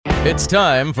It's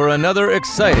time for another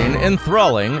exciting,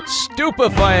 enthralling,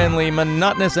 stupefyingly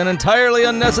monotonous, and entirely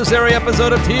unnecessary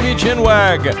episode of TV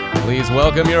Chinwag. Please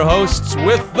welcome your hosts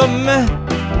with them,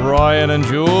 Ryan and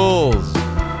Jules.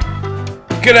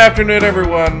 Good afternoon,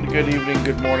 everyone. Good evening,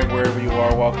 good morning, wherever you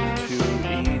are. Welcome to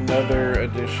another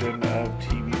edition of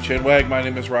TV Chinwag. My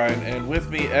name is Ryan, and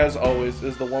with me, as always,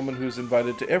 is the woman who's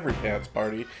invited to every pants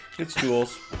party. It's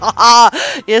Jules.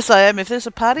 Yes, I am. If there's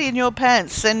a party in your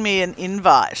pants, send me an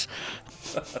invite.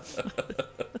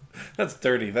 That's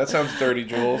dirty. That sounds dirty,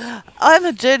 Jules. I'm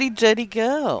a dirty, dirty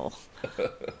girl.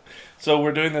 So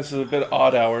we're doing this at a bit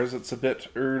odd hours. It's a bit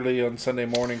early on Sunday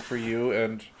morning for you,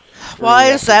 and why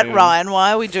is that, Ryan?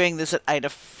 Why are we doing this at 8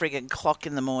 o'clock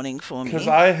in the morning for me? Because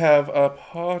I have a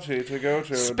party to go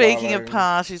to. Speaking of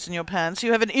parties in your pants,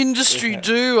 you have an industry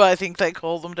do, I think they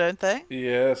call them, don't they?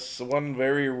 Yes, one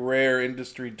very rare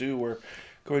industry do. We're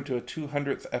going to a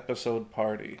 200th episode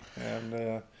party, and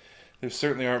there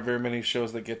certainly aren't very many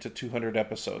shows that get to 200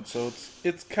 episodes, so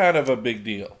it's kind of a big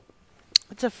deal.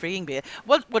 It's a freaking beer.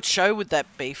 What show would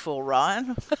that be for,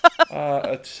 Ryan?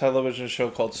 A television show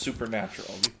called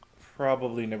Supernatural. You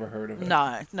probably never heard of it.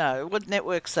 No. What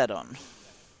network's that on?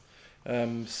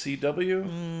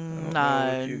 CW?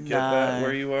 No. If you get that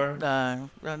where you are?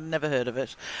 No, I've never heard of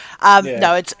it. Yeah.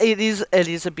 No, it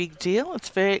is a big deal. It's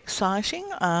very exciting.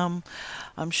 I'm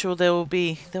sure there will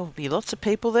be lots of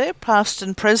people there, past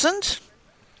and present.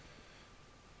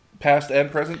 Past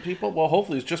and present people? Well,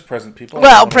 hopefully it's just present people.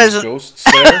 Well, present. Ghosts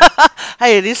there.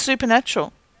 Hey, it is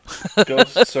Supernatural.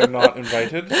 Ghosts are not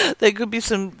invited. There could be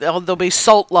there'll be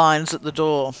salt lines at the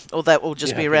door, or that will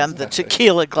just be around the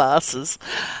tequila glasses.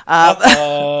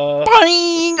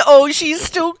 Boing! Oh, she's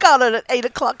still got it at 8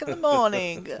 o'clock in the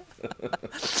morning.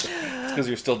 It's because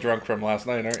you're still drunk from last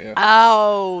night, aren't you?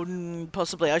 Oh,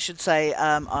 possibly. I should say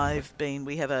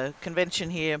we have a convention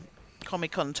here,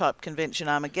 Comic-Con type convention,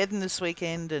 Armageddon, this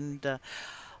weekend, and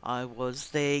I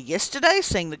was there yesterday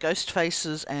seeing the Ghost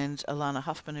Faces and Alana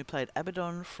Huffman, who played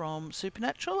Abaddon from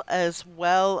Supernatural, as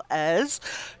well as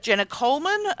Jenna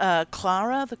Coleman,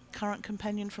 Clara, the current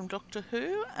companion from Doctor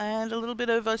Who, and I saw a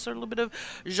little bit of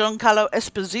Giancarlo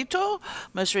Esposito,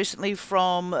 most recently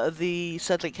from the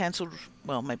sadly cancelled,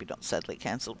 well, maybe not sadly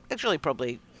cancelled, actually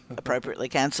probably appropriately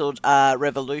cancelled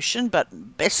Revolution,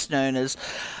 but best known as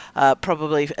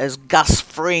probably as Gus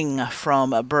Fring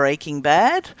from Breaking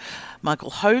Bad.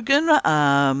 Michael Hogan.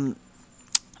 Hogan,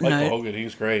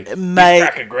 he's great. He's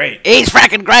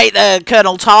fracking great.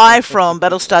 Colonel Ty from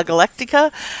Battlestar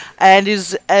Galactica, and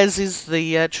as is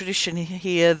the tradition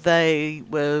here,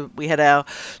 we had our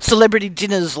celebrity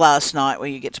dinners last night, where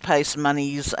you get to pay some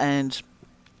monies and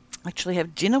actually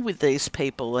have dinner with these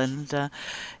people, and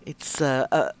it's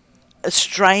a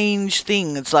strange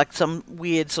thing. It's like some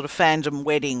weird sort of fandom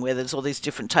wedding where there's all these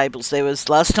different tables.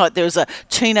 Last night there was a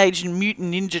Teenage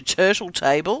Mutant Ninja Turtle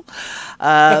table.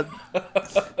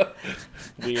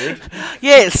 Weird.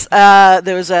 Yes,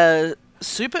 there was a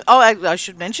I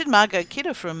should mention Margot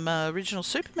Kidder from original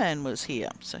Superman was here.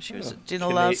 So she was at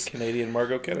dinner Canadian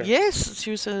Margot Kidder. Yes, she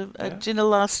was at dinner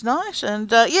last night, and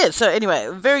so anyway,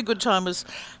 a very good time was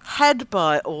had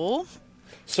by all.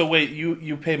 So wait,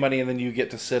 you pay money and then you get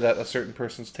to sit at a certain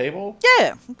person's table?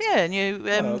 Yeah, and you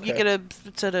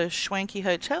it's at a schwanky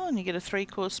hotel, and you get a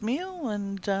 3-course meal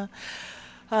and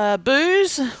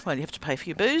booze. Well, you have to pay for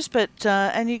your booze, but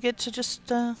and you get to just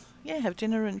have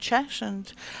dinner and chat,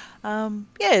 and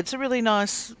it's a really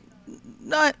nice.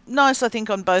 Nice, I think,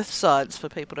 on both sides for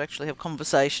people to actually have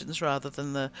conversations rather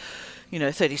than the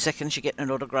 30 seconds you get in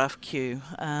an autograph queue.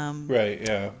 Right.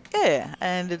 Yeah. Yeah,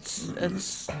 and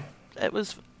it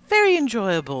was very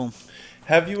enjoyable.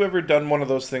 Have you ever done one of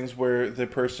those things where the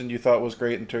person you thought was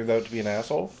great and turned out to be an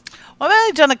asshole? Well, I've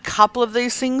only done a couple of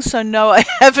these things, so no, I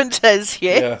haven't as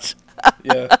yet.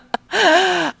 Yeah.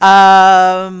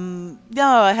 No,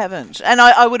 I haven't. And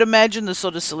I would imagine the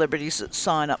sort of celebrities that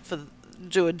sign up for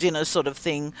do a dinner sort of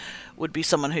thing would be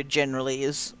someone who generally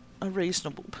is a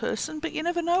reasonable person, but you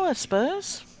never know, I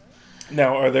suppose.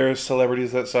 Now, are there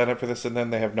celebrities that sign up for this and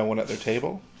then they have no one at their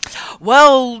table?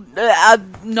 Well,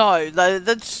 no. I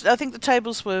think the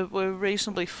tables were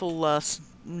reasonably full last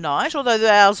night, although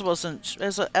ours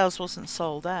wasn't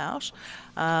sold out.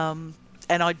 And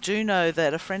I do know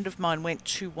that a friend of mine went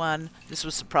to one. This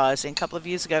was surprising. A couple of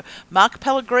years ago, Mark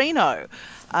Pellegrino.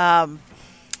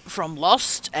 From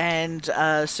Lost and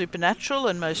Supernatural,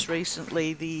 and most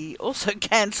recently the also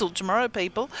cancelled Tomorrow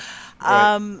People.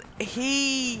 Right.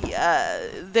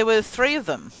 There were 3 of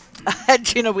them. I had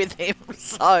dinner with him,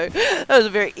 so that was a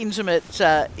very intimate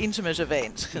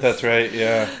event. That's right,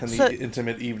 yeah, and the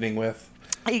intimate evening with.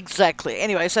 Exactly.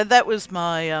 Anyway, so that was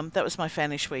my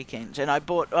Fanish weekend, and I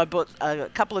bought a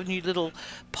couple of new little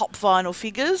pop vinyl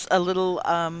figures, a little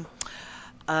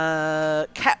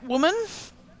Catwoman,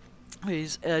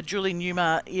 who's Julie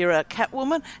Newmar era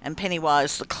Catwoman, and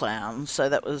Pennywise the Clown. So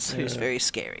that was who's very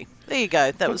scary. There you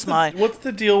go. That was my. What's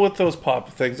the deal with those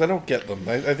pop things? I don't get them.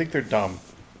 I think they're dumb.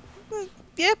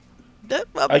 Yep.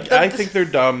 I think they're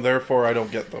dumb, therefore I don't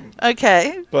get them.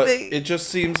 Okay. But it just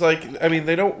seems like, I mean,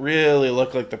 they don't really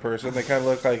look like the person. They kind of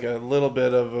look like a little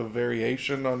bit of a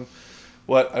variation on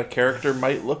what a character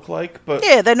might look like. But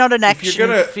yeah, they're not an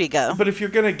action figure. But if you're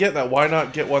going to get that, why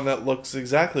not get one that looks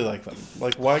exactly like them?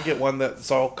 Like, why get one that's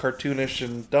all cartoonish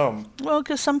and dumb? Well,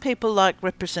 because some people like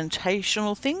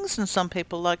representational things and some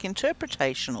people like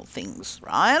interpretational things,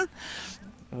 Ryan.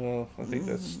 Well, I think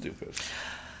that's stupid.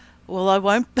 Well, I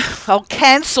won't. I'll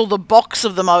cancel the box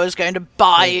of them I was going to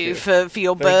buy you for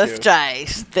your birthday.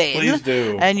 Then please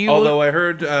do. And although I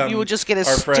heard you will just get a our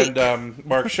stick. friend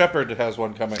Mark Shepard has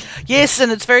one coming. Yes, and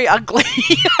it's very ugly.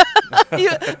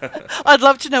 I'd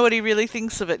love to know what he really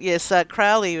thinks of it. Yes,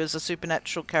 Crowley was a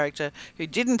supernatural character who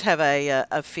didn't have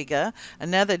a figure,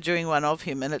 and now they're doing one of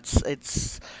him, and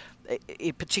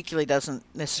it particularly doesn't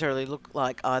necessarily look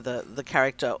like either the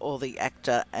character or the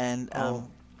actor, and.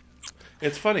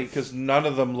 It's funny because none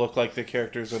of them look like the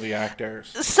characters or the actors.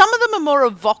 Some of them are more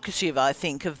evocative, I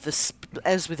think, of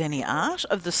as with any art,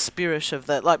 of the spirit of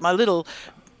that. Like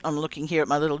I'm looking here at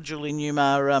my little Julie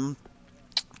Newmar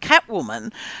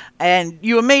Catwoman, and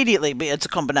you immediately, it's a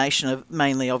combination of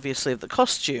mainly, obviously, of the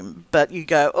costume, but you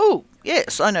go, oh,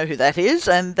 yes, I know who that is,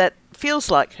 and that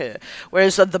feels like her.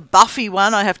 Whereas the Buffy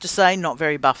one, I have to say, not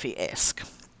very Buffy-esque.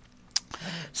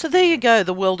 So there you go,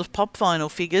 the world of pop vinyl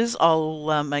figures.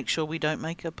 I'll make sure we don't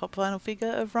make a pop vinyl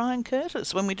figure of Ryan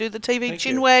Curtis when we do the TV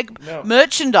Chinwag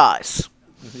merchandise.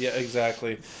 Yeah,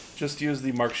 exactly. Just use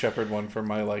the Mark Shepard one for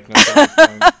my likeness.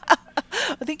 I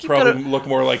think you've probably look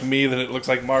more like me than it looks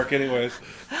like Mark anyways.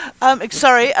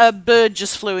 Sorry, a bird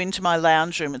just flew into my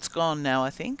lounge room. It's gone now, I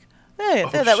think. Yeah,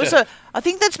 I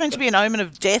think that's meant to be an omen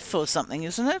of death or something,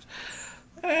 isn't it?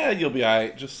 You'll be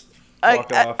alright. Just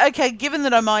walk it off. Okay, given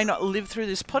that I might not live through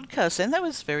this podcast, then that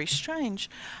was very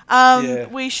strange.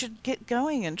 We should get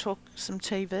going and talk some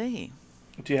TV.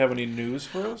 Do you have any news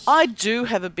for us? I do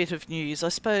have a bit of news. I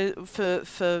suppose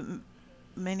for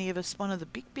many of us, one of the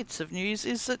big bits of news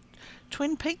is that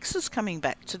Twin Peaks is coming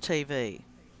back to TV.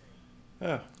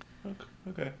 Oh,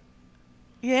 okay.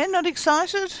 Yeah, not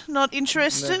excited, not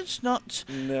interested, No.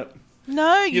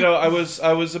 No, you know, I was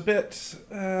a bit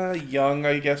young,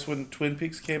 I guess, when Twin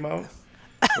Peaks came out.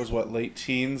 It was late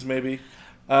teens maybe,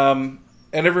 and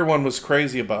everyone was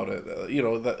crazy about it.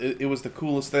 It was the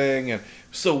coolest thing and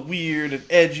so weird and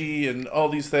edgy and all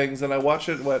these things. And I watched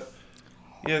it and went,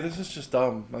 yeah, this is just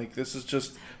dumb. Like, this is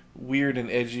just weird and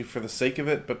edgy for the sake of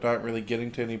it, but not really getting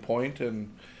to any point.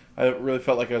 And I really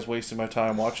felt like I was wasting my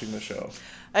time watching the show.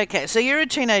 Okay, so you're a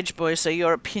teenage boy, so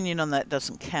your opinion on that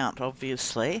doesn't count,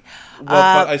 obviously. Well,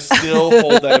 but I still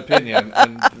hold that opinion,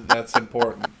 and that's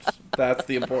important. That's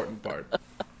the important part.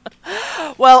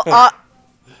 Well,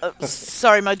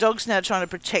 sorry, my dog's now trying to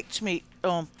protect me.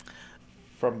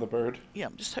 From the bird? Yeah,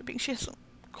 I'm just hoping she hasn't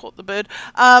caught the bird.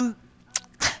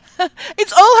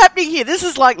 It's all happening here. This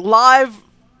is like live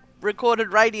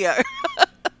recorded radio.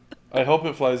 I hope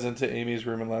it flies into Amy's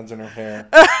room and lands in her hair.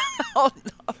 Oh,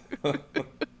 no.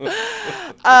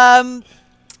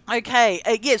 Okay.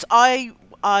 Yes, I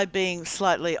being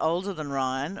slightly older than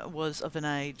Ryan, was of an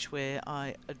age where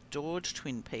I adored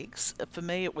Twin Peaks. For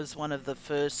me, it was one of the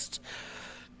first.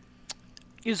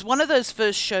 It was one of those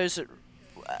first shows that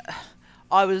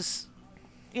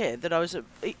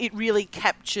it really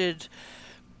captured.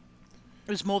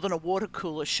 It was more than a water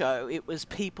cooler show. It was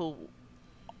people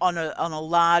on a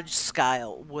large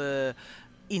scale were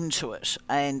into it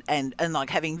and like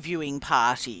having viewing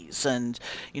parties, and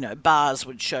bars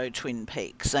would show Twin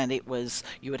Peaks, and it was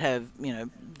you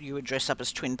would dress up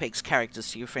as Twin Peaks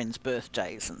characters to your friends'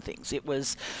 birthdays and things. It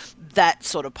was that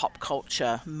sort of pop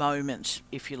culture moment,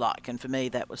 if you like, and for me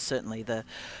that was certainly the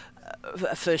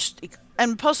first,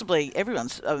 and possibly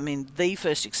everyone's, the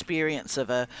first experience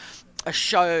of a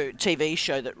TV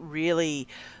show that really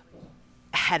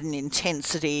had an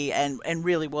intensity and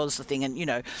really was the thing.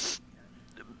 And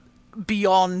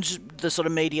beyond the sort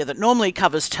of media that normally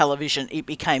covers television, it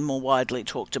became more widely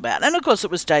talked about. And of course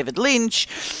it was David Lynch.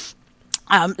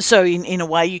 So in a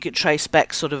way you could trace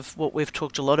back sort of what we've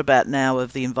talked a lot about now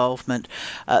of the involvement,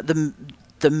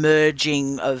 the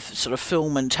merging of sort of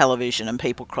film and television and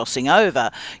people crossing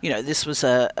over. This was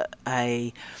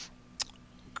a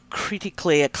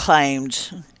critically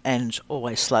acclaimed and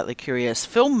always slightly curious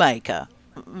filmmaker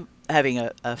having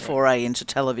a foray into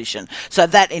television. So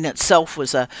that in itself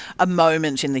was a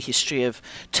moment in the history of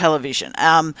television.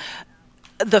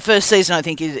 The first season, I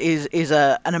think, is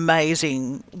an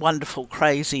amazing, wonderful,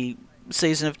 crazy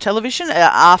season of television.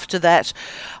 After that,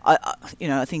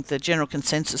 I think the general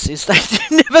consensus is they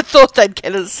never thought they'd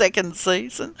get a second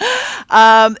season.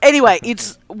 Anyway,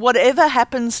 it's whatever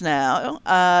happens now.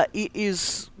 It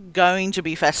is going to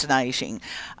be fascinating.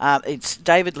 It's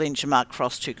David Lynch and Mark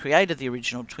Frost who created the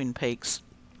original Twin Peaks,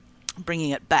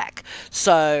 bringing it back.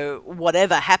 So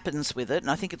whatever happens with it, and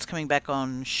I think it's coming back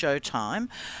on Showtime.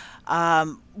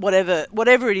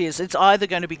 Whatever it is, it's either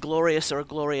going to be glorious or a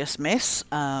glorious mess,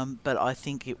 but I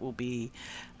think it will be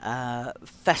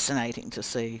fascinating to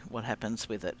see what happens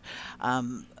with it.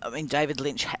 David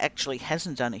Lynch actually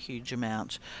hasn't done a huge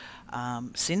amount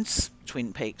since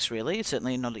Twin Peaks, really.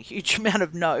 Certainly not a huge amount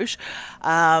of note.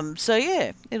 So,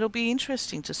 yeah, it'll be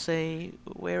interesting to see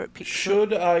where it picks up.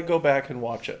 Should I go back and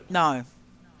watch it? No.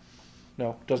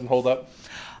 No? Doesn't hold up?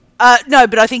 No,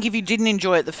 but I think if you didn't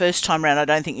enjoy it the first time round, I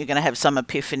don't think you're going to have some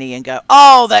epiphany and go,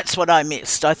 oh, that's what I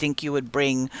missed. I think you would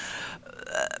bring...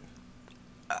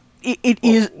 What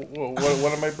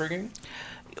am I bringing?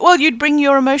 Well, you'd bring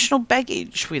your emotional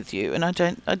baggage with you, and I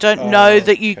don't know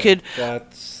that you could...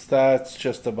 That's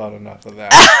just about enough of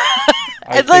that.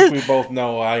 I think we both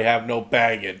know I have no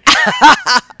baggage.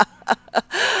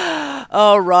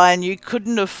 Oh, Ryan, you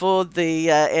couldn't afford the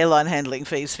airline handling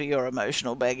fees for your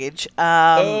emotional baggage.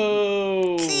 Snap.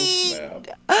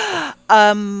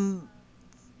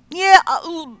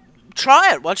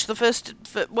 Try it. Watch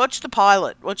the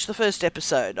pilot. Watch the first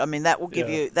episode. I mean, that will give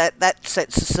you that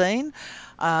sets the scene.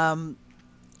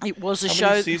 It was a show.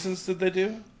 How many seasons did they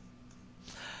do?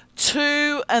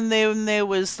 2, and then there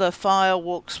was the Fire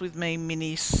Walks With Me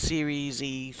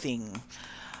mini-series-y thing.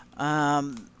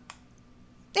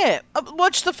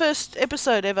 Watch the first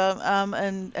episode ever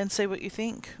and see what you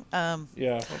think.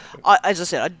 Okay. As I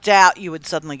said, I doubt you would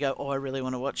suddenly go, oh, I really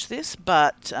want to watch this,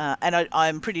 but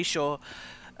I'm pretty sure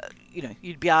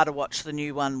you'd be able to watch the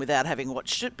new one without having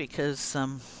watched it, because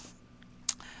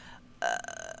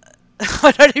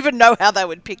I don't even know how they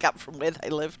would pick up from where they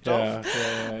left off.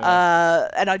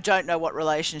 And I don't know what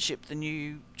relationship the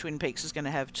new Twin Peaks is going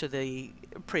to have to the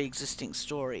pre-existing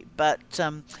story. But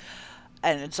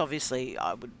and it's obviously,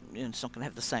 it's not going to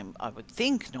have the same, I would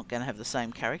think, not going to have the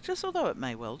same characters, although it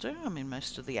may well do. I mean,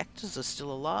 most of the actors are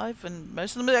still alive, and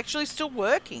most of them are actually still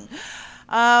working.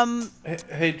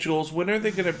 Hey, Jules, when are they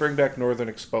going to bring back Northern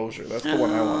Exposure? That's the one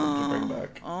I wanted to bring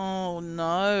back. Oh,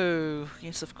 no.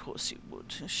 Yes, of course you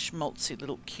would. A schmaltzy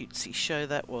little cutesy show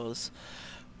that was.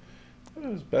 It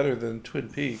was better than Twin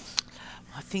Peaks.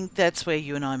 I think that's where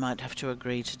you and I might have to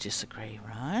agree to disagree,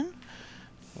 Ryan.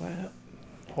 Well,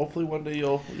 hopefully one day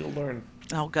you'll learn.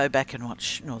 I'll go back and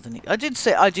watch Northern. I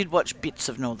did watch bits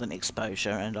of Northern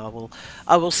Exposure, and I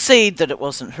will cede that it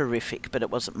wasn't horrific, but it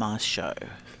wasn't my show.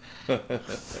 All right,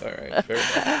 fair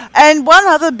enough. And one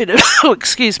other bit of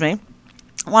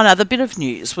one other bit of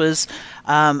news was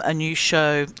a new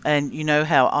show, and you know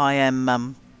how I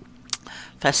am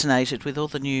fascinated with all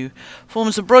the new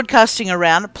forms of broadcasting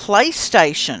around.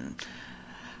 PlayStation,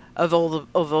 of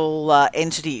all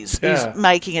entities, is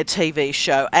making a TV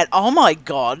show, and oh my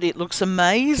God, it looks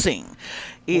amazing.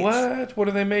 What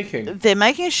are they making? They're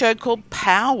making a show called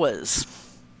Powers.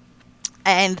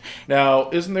 And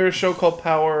now, isn't there a show called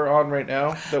Power on right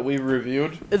now that we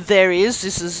reviewed? There is.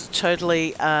 This is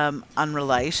totally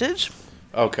unrelated.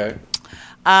 Okay.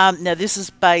 Now, this is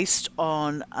based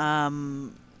on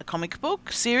a comic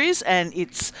book series, and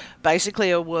it's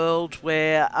basically a world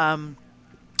where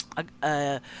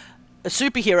a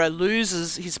superhero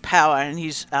loses his power, and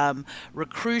he's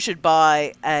recruited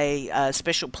by a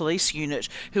special police unit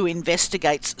who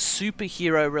investigates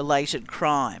superhero-related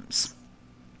crimes.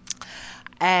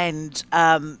 And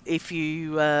if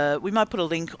you, we might put a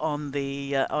link on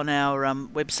the on our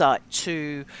website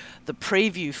to the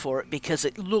preview for it, because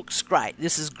it looks great.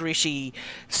 This is gritty,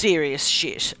 serious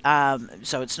shit.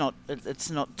 So it's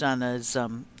not done as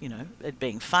it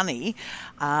being funny.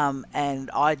 And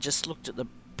I just looked at the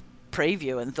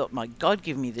preview and thought, my God,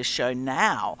 give me this show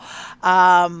now.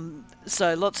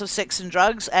 So lots of sex and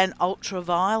drugs and ultra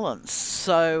violence.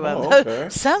 So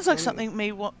sounds like something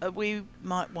we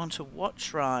might want to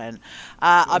watch, Ryan.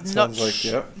 I'm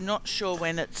not sure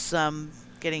when it's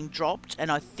getting dropped,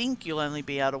 and I think you'll only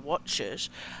be able to watch it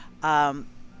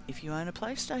if you own a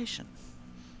PlayStation.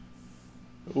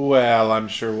 Well, I'm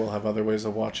sure we'll have other ways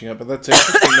of watching it, but that's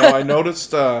interesting. No, I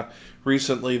noticed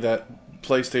recently that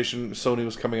Sony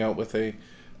was coming out with a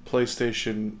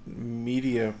PlayStation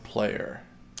Media Player.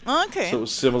 Okay. So it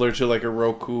was similar to like a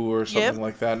Roku or something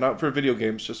like that. Not for video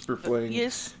games, just for playing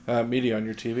media on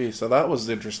your TV. So that was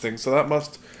interesting. So that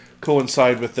must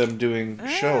coincide with them doing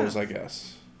shows, I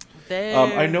guess.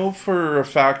 I know for a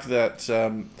fact that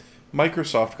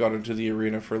Microsoft got into the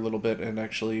arena for a little bit and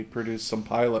actually produced some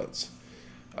pilots.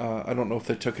 I don't know if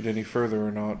they took it any further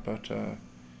or not,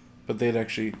 but they'd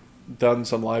actually done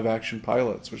some live action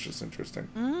pilots, which is interesting.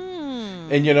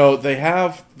 And they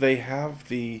have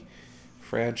the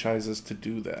franchises to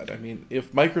do that. I mean,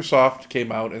 if Microsoft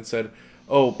came out and said,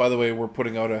 "Oh, by the way, we're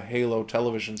putting out a Halo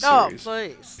television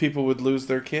series," people would lose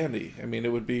their candy. I mean,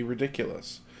 it would be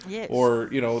ridiculous. Yes. Or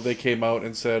they came out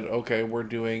and said, "Okay, we're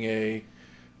doing a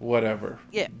whatever,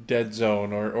 Dead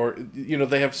Zone," or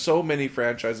they have so many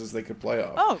franchises they could play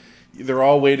off. Oh, they're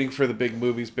all waiting for the big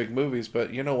movies,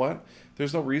 but you know what?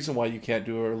 There's no reason why you can't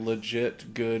do a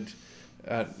legit good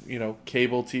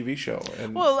cable TV show.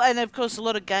 And of course, a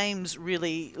lot of games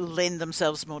really lend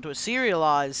themselves more to a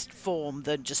serialized form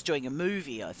than just doing a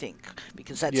movie, I think,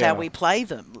 because that's how we play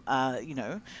them,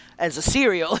 as a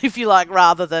serial, if you like,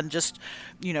 rather than just,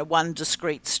 one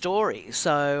discrete story.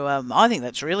 So I think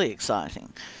that's really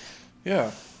exciting.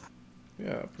 Yeah,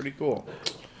 pretty cool.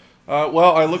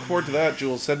 Well, I look forward to that,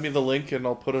 Jules. Send me the link and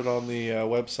I'll put it on the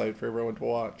website for everyone to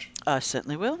watch. I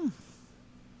certainly will.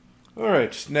 All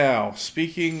right, now,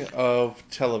 speaking of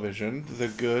television, the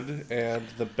good and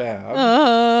the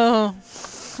bad,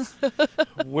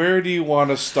 where do you want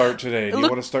to start today? Do you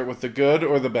want to start with the good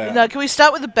or the bad? No, can we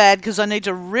start with the bad? Because I need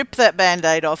to rip that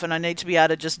Band-Aid off and I need to be able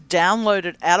to just download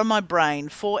it out of my brain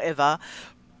forever,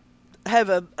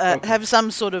 have some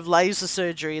sort of laser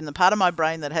surgery in the part of my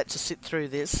brain that had to sit through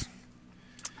this.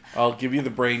 I'll give you the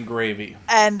brain gravy.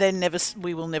 And then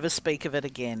we will never speak of it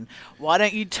again. Why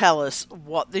don't you tell us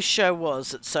what this show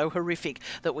was that's so horrific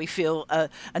that we feel a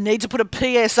need to put a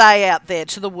PSA out there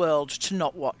to the world to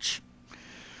not watch?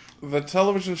 The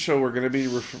television show we're going to be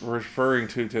referring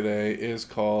to today is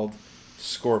called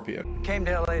Scorpion. Came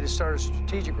to LA to start a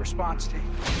strategic response team.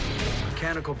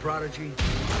 Mechanical prodigy,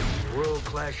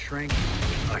 world-class shrink,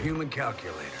 a human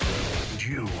calculator. And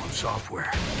you want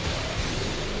software.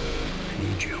 I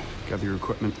need you. Gather your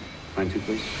equipment. Line 2,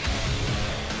 please.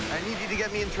 I need you to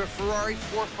get me into a Ferrari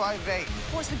 458.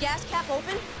 Force the gas cap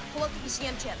open. Pull out the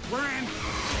ECM chip. We're in.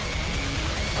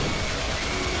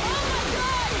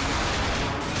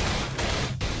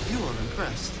 You are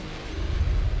impressed.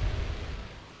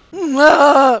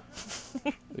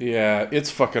 Yeah, it's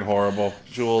fucking horrible,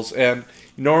 Jules. And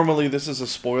normally this is a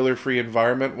spoiler-free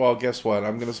environment. Well, guess what?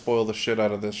 I'm going to spoil the shit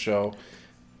out of this show.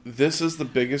 This is the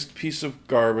biggest piece of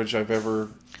garbage I've ever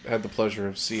had the pleasure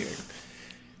of seeing.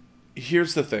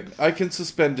 Here's the thing. I can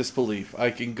suspend disbelief. I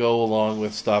can go along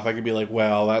with stuff. I can be like,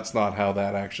 well, that's not how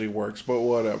that actually works, but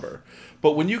whatever.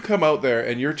 But when you come out there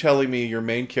and you're telling me your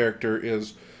main character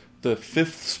is the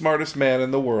 5th smartest man in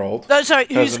the world... No, sorry,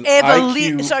 who's ever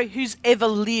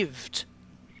lived.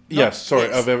 Yes,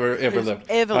 sorry, I've ever lived.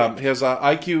 Lived. He has an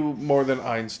IQ more than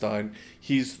Einstein.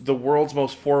 He's the world's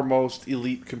most foremost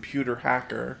elite computer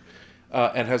hacker,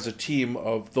 and has a team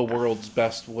of the world's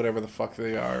best, whatever the fuck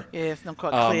they are. Yeah, I'm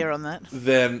quite clear on that.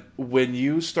 Then when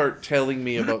you start telling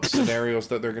me about scenarios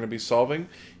that they're going to be solving,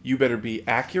 you better be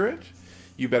accurate,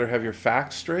 you better have your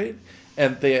facts straight,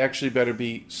 and they actually better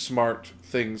be smart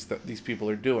things that these people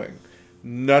are doing.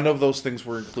 None of those things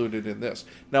were included in this.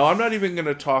 Now, I'm not even going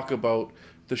to talk about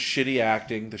the shitty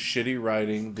acting, the shitty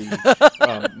writing,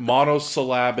 the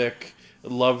monosyllabic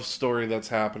love story that's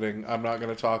happening. I'm not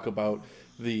going to talk about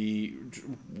the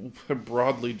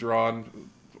broadly drawn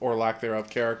or lack thereof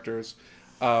characters.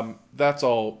 That's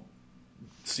all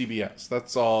CBS.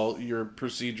 That's all your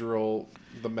procedural,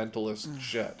 the mentalist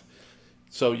shit.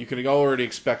 So you can already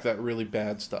expect that really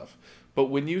bad stuff. But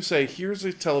when you say, here's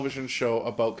a television show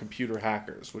about computer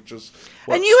hackers, which is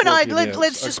what and you and I, Scorpion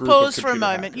let's is, just group of pause for a computer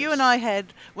moment. hackers. You and I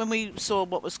had, when we saw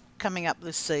what was coming up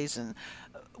this season,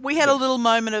 we had a little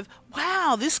moment of,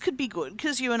 wow, this could be good.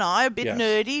 Because you and I are a bit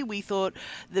nerdy. We thought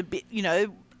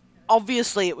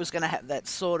obviously it was going to have that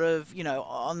sort of,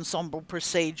 ensemble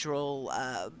procedural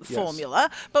formula.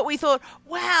 But we thought,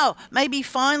 wow, maybe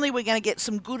finally we're going to get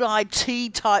some good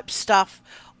IT type stuff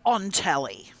on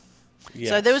telly. Yes.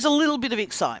 So there was a little bit of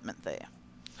excitement there.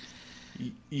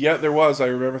 Yeah, there was. I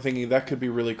remember thinking that could be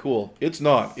really cool. It's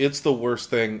not. It's the worst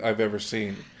thing I've ever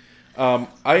seen.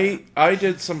 I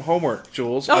did some homework,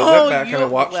 Jules. I went back and I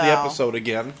watched the episode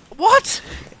again. What?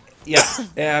 Yeah,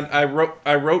 and I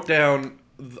wrote down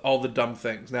all the dumb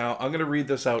things. Now, I'm going to read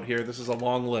this out here. This is a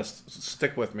long list.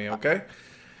 Stick with me, okay?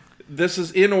 This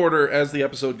is in order as the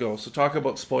episode goes, so talk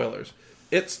about spoilers.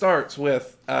 It starts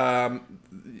with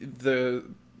the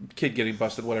kid getting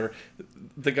busted, whatever.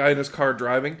 the guy in his car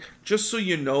driving, just so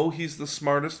you know he's the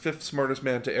fifth smartest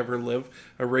man to ever live,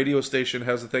 a radio station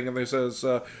has a thing and they says,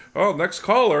 next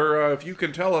caller, if you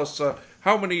can tell us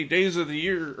how many days of the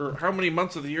year, or how many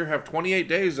months of the year have 28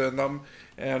 days in them,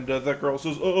 and that girl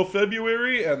says,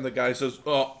 February, and the guy says,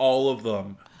 all of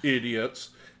them, idiots.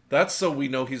 That's so we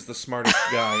know he's the smartest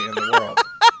guy in the world.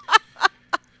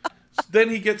 Then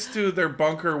he gets to their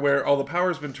bunker where all the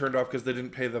power's been turned off because they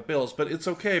didn't pay the bills. But it's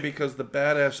okay because the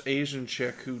badass Asian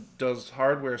chick who does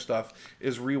hardware stuff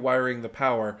is rewiring the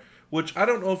power. Which, I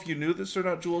don't know if you knew this or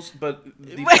not, Jules, but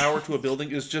the power to a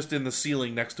building is just in the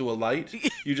ceiling next to a light.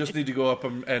 You just need to go up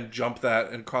and jump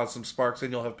that and cause some sparks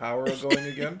and you'll have power going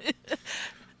again.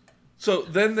 So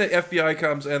then the FBI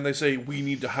comes and they say, we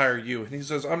need to hire you. And he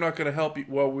says, I'm not going to help you.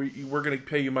 Well, we're going to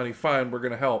pay you money. Fine, we're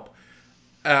going to help.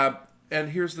 And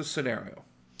here's the scenario.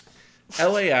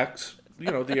 LAX,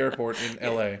 the airport in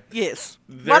LA. Yes.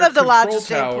 One of the largest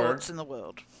airports in the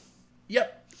world.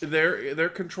 Yep. Their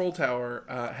control tower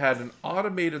had an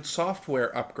automated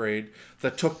software upgrade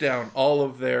that took down all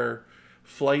of their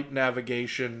flight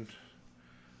navigation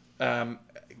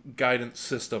guidance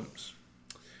systems.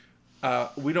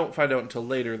 We don't find out until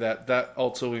later that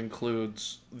also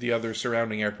includes the other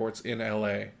surrounding airports in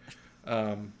LA.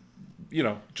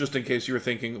 Just in case you were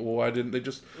thinking, well, why didn't they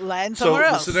just land somewhere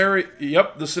else?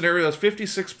 The scenario is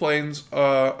 56 planes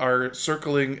are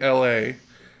circling LA,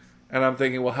 and I'm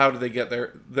thinking, well, how did they get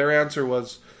there? Their answer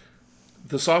was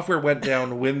the software went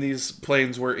down when these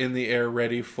planes were in the air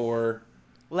ready for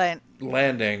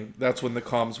landing. That's when the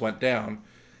comms went down.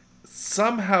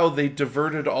 Somehow they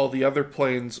diverted all the other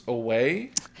planes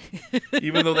away,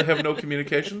 even though they have no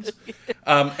communications.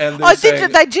 And I think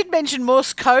that they did mention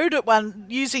Morse code at one,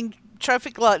 using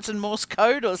traffic lights and Morse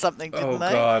code or something, didn't they?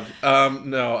 Oh, God.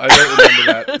 No, I don't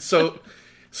remember that.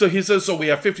 So he says, we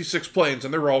have 56 planes,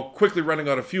 and they're all quickly running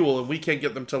out of fuel, and we can't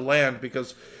get them to land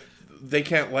because they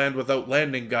can't land without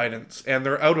landing guidance, and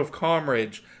they're out of comm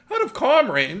range. Out of comm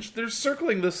range? They're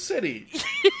circling the city.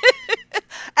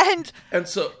 And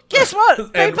so guess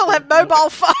what? People have mobile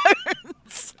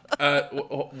phones.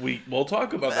 We'll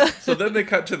talk about that. So then they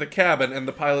cut to the cabin, and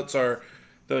the pilot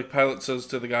says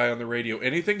to the guy on the radio,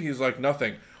 anything? He's like,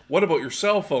 nothing. What about your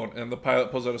cell phone? And the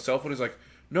pilot pulls out a cell phone. He's like,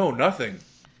 no, nothing.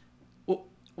 Well,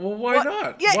 why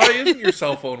not? Yeah. Why isn't your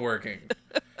cell phone working?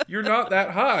 You're not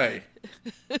that high.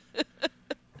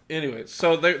 Anyway,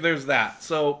 so there's that.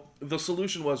 So the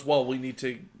solution was, we need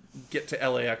to get to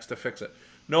LAX to fix it.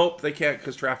 Nope, they can't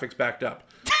because traffic's backed up.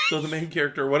 So the main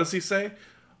character, what does he say?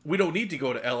 We don't need to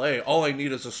go to LA. All I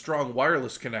need is a strong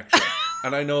wireless connection.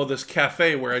 And I know this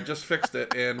cafe where I just fixed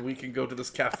it, and we can go to this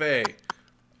cafe.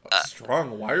 A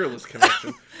strong wireless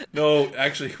connection? No,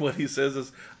 actually what he says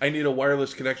is, I need a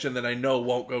wireless connection that I know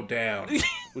won't go down,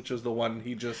 which is the one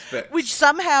he just fixed. Which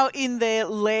somehow in their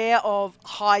lair of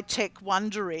high-tech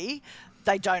wondery,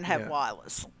 they don't have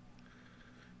wireless.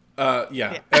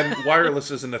 Yeah, and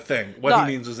wireless isn't a thing. What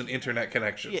he means is an internet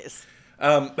connection. Yes.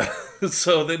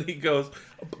 So then he goes,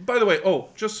 by the way,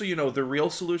 just so you know, the real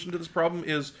solution to this problem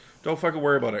is, don't fucking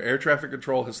worry about it. Air traffic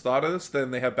control has thought of this, then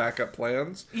they have backup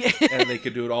plans, and they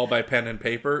could do it all by pen and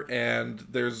paper, and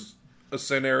there's a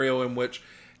scenario in which,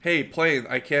 hey, plane,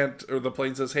 I can't, or the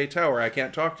plane says, hey, tower, I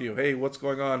can't talk to you. Hey, what's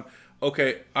going on?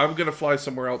 Okay, I'm going to fly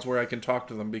somewhere else where I can talk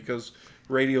to them, because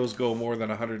radios go more than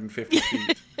 150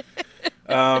 feet.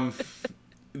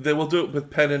 They will do it with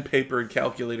pen and paper and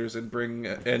calculators and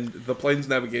the plane's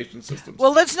navigation systems.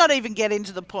 Well, let's not even get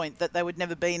into the point that they would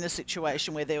never be in a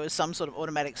situation where there was some sort of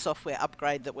automatic software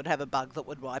upgrade that would have a bug that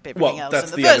would wipe everything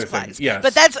else in the first place. Yes.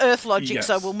 But that's Earth logic,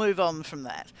 so we'll move on from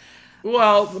that.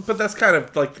 Well, but that's kind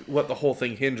of like what the whole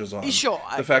thing hinges on. Sure.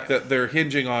 The fact that they're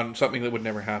hinging on something that would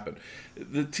never happen.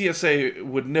 The TSA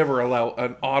would never allow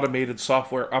an automated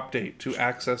software update to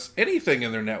access anything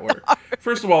in their network.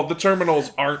 First of all, the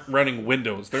terminals aren't running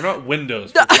Windows. They're not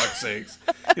Windows, for fuck's sakes.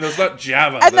 It's not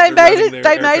Java. And they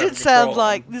made it sound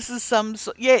like this is some...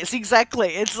 Yes, exactly.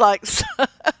 It's like...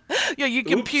 your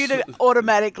computer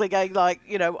automatically going like,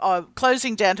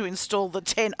 closing down to install the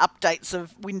 10 updates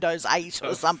of Windows 8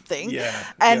 or something.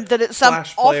 That it's some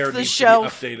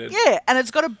off-the-shelf... Yeah, and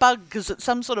it's got a bug because it's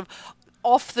some sort of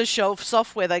off-the-shelf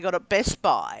software they got at Best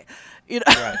Buy.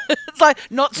 Right. It's like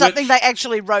not something they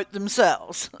actually wrote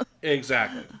themselves.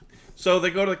 Exactly. So they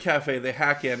go to the cafe, they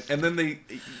hack in, and then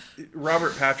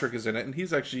Robert Patrick is in it, and he's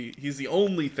the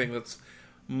only thing that's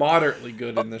moderately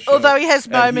good in the show. Although he has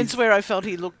moments where I felt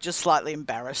he looked just slightly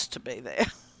embarrassed to be there.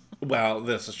 Well,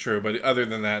 this is true, but other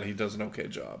than that, he does an okay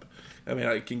job. I mean,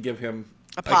 I can give him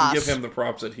the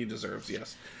props that he deserves.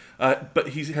 Yes, but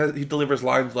he delivers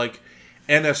lines like,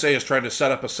 "NSA is trying to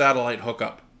set up a satellite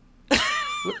hookup."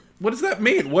 What does that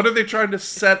mean? What are they trying to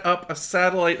set up a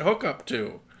satellite hookup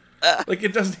to? Like,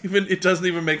 it doesn't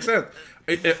even make sense.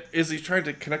 Is he trying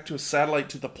to connect to a satellite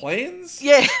to the planes?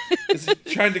 Yeah. Is he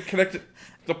trying to connect it?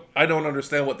 I don't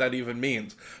understand what that even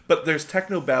means. But there's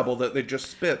technobabble that they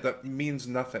just spit that means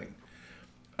nothing.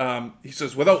 He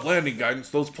says, without landing guidance,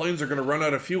 those planes are going to run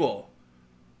out of fuel.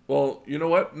 Well, you know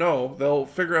what? No, they'll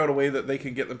figure out a way that they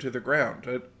can get them to the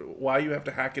ground. Why you have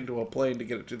to hack into a plane to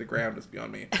get it to the ground is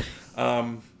beyond me.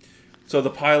 So the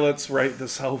pilots write the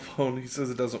cell phone. He says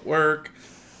it doesn't work.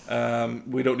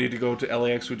 We don't need to go to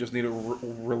LAX. We just need a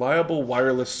reliable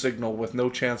wireless signal with no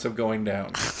chance of going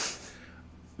down.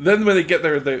 Then when they get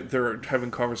there, they're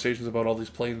having conversations about all these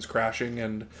planes crashing,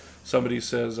 and somebody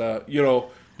says,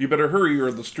 you better hurry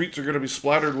or the streets are going to be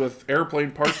splattered with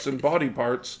airplane parts and body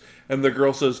parts. And the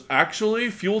girl says, actually,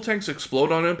 fuel tanks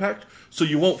explode on impact, so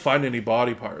you won't find any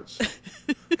body parts.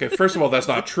 Okay, first of all, that's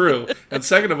not true. And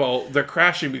second of all, they're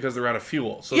crashing because they're out of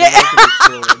fuel. So they're not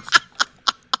going to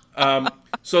explode.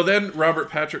 So then Robert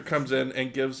Patrick comes in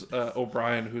and gives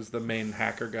O'Brien, who's the main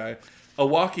hacker guy, a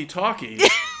walkie-talkie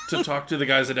to talk to the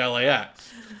guys at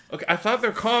LAX. Okay, I thought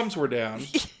their comms were down,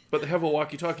 but they have a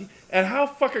walkie-talkie. And how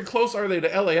fucking close are they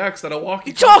to LAX that a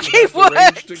walkie-talkie has the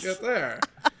range to get there?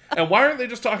 And why aren't they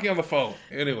just talking on the phone?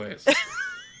 Anyways.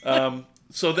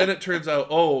 So then it turns out,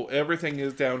 everything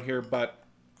is down here, but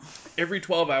every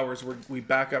 12 hours we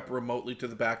back up remotely to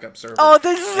the backup server.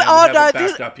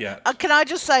 Backed up yet. Can I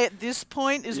just say at this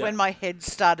point is when my head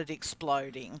started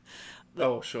exploding.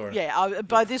 Oh, sure. Yeah,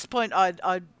 by this point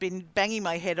I'd been banging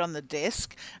my head on the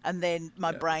desk, and then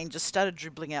my brain just started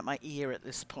dribbling out my ear at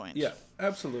this point. Yeah,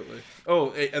 absolutely.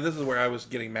 Oh, and this is where I was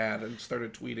getting mad and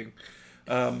started tweeting.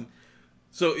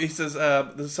 So he says,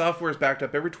 the software is backed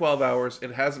up every 12 hours.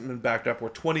 It hasn't been backed up. We're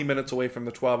 20 minutes away from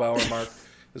the 12-hour mark.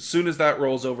 As soon as that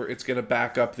rolls over, it's going to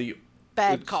back up the...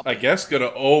 bad copy. I guess going to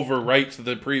overwrite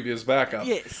the previous backup.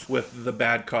 Yes. With the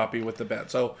bad copy with the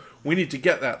bad. So we need to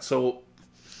get that. So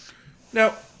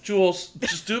now, Jules,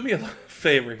 just do me a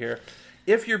favor here.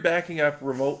 If you're backing up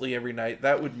remotely every night,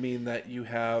 that would mean that you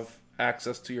have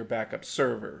access to your backup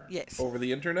server. Yes. Over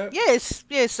the internet? Yes,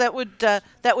 that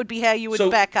would be how you would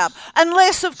back up.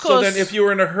 Unless, of course... So then if you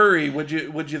were in a hurry, would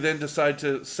you then decide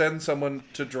to send someone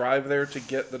to drive there to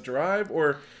get the drive,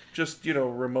 or just,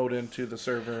 remote into the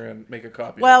server and make a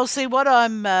copy? Well, see, what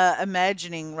I'm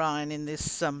imagining, Ryan,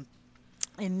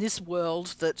 in this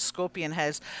world that Scorpion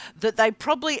has, that they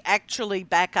probably actually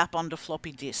back up onto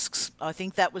floppy disks. I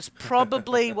think that was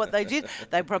probably what they did.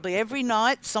 They probably every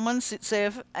night someone sits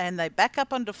there and they back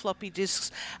up onto floppy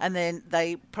disks, and then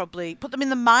they probably put them in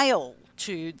the mail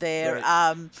to their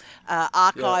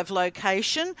archive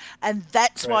location, and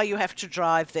that's why you have to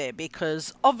drive there,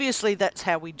 because obviously that's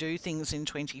how we do things in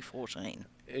 2014.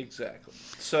 Exactly.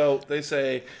 So they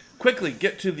say, quickly,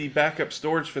 get to the backup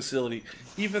storage facility.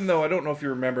 Even though, I don't know if you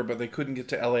remember, but they couldn't get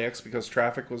to LAX because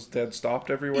traffic was dead stopped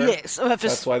everywhere. Yes.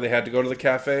 That's why they had to go to the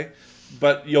cafe.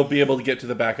 But you'll be able to get to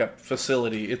the backup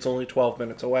facility. It's only 12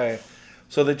 minutes away.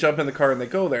 So they jump in the car and they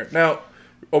go there. Now,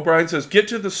 O'Brien says, get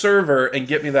to the server and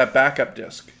get me that backup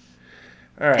disk.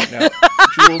 All right, now,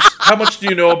 Jules, how much do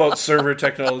you know about server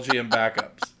technology and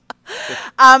backups?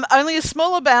 Only a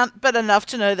small amount, but enough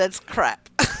to know that's crap.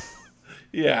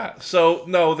 Yeah, so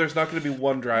no, there's not going to be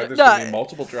one drive. There's going to be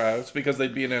multiple drives because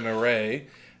they'd be in an array.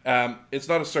 It's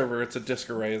not a server, it's a disk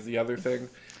array is the other thing.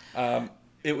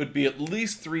 It would be at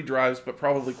least 3 drives, but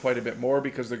probably quite a bit more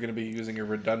because they're going to be using a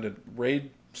redundant RAID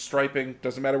striping.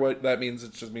 Doesn't matter what that means,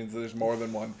 it just means there's more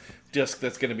than one disk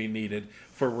that's going to be needed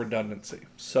for redundancy.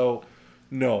 So,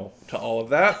 no to all of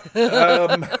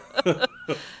that.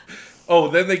 Oh,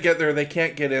 then they get there, they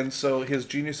can't get in, so his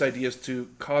genius idea is to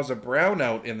cause a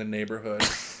brownout in the neighborhood,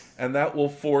 and that will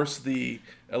force the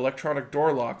electronic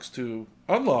door locks to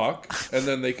unlock, and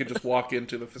then they could just walk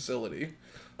into the facility.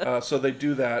 So they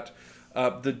do that.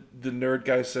 The nerd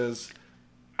guy says,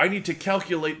 I need to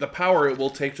calculate the power it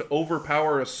will take to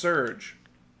overpower a surge.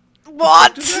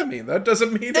 What does that mean? That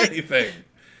doesn't mean anything.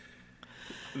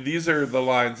 These are the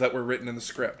lines that were written in the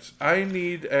script. I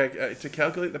need to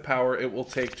calculate the power it will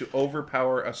take to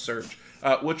overpower a surge,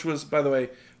 which was, by the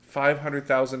way,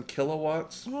 500,000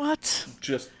 kilowatts. What?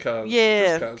 Just because.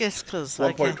 Yeah, just because.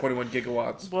 1.21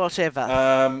 gigawatts.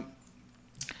 Whatever.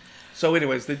 So,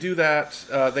 anyways, they do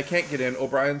that. They can't get in.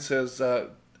 O'Brien says,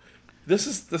 "This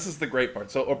is the great part."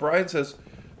 So O'Brien says,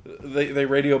 they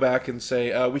radio back and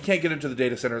say, "We can't get into the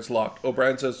data center. It's locked."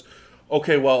 O'Brien says,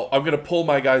 "Okay, well, I'm going to pull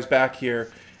my guys back here,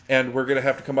 and we're going to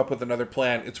have to come up with another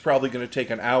plan. It's probably going to take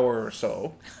an hour or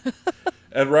so."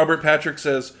 And Robert Patrick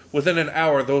says, within an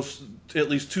hour, those at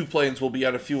least 2 planes will be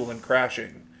out of fuel and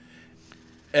crashing.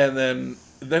 And then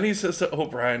then he says to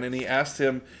O'Brien, and he asked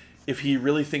him if he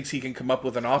really thinks he can come up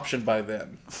with an option by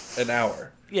then, an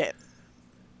hour. Yeah.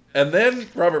 And then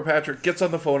Robert Patrick gets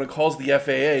on the phone and calls the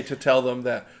FAA to tell them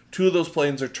that 2 of those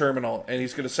planes are terminal, and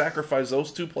he's going to sacrifice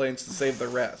those 2 planes to save the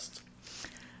rest.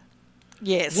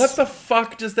 Yes. What the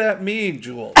fuck does that mean,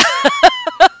 Jules?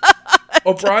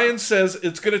 O'Brien says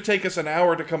it's going to take us an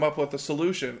hour to come up with a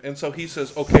solution, and so he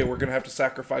says, okay, we're going to have to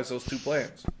sacrifice those 2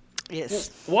 planes.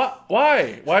 Yes. What?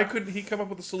 Why? Why couldn't he come up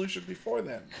with a solution before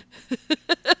then?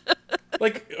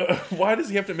 Why does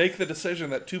he have to make the decision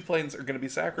that 2 planes are going to be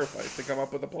sacrificed to come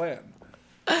up with a plan?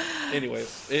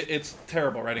 Anyways, it's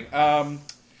terrible writing.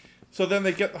 So then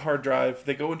they get the hard drive.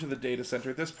 They go into the data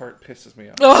center. This part pisses me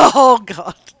off. Oh,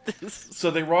 God. So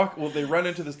they run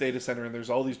into this data center, and there's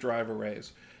all these drive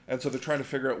arrays. And so they're trying to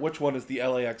figure out which one is the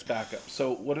LAX backup.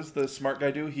 So what does the smart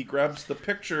guy do? He grabs the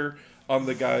picture on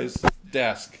the guy's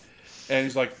desk, and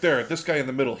he's like, there, this guy in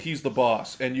the middle, he's the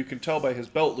boss. And you can tell by his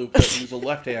belt loop that he's a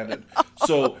left-handed.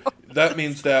 So that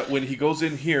means that when he goes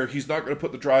in here, he's not going to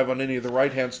put the drive on any of the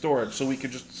right-hand storage. So we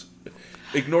can just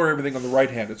ignore everything on the right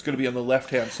hand. It's going to be on the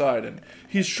left-hand side. And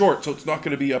he's short, so it's not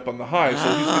going to be up on the high.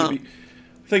 So he's going to be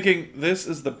thinking, this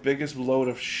is the biggest load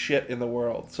of shit in the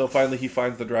world. So finally he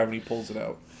finds the drive and he pulls it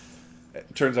out.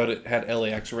 It turns out it had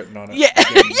LAX written on it. Yeah.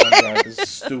 One drive is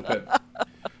stupid.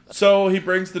 So he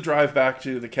brings the drive back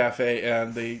to the cafe,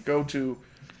 and they go to...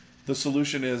 The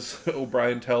solution is,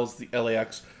 O'Brien tells the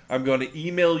LAX, I'm going to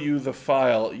email you the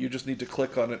file. You just need to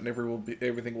click on it, and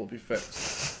everything will be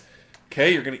fixed.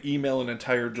 Okay, you're going to email an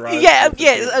entire drive. Yeah.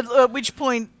 At which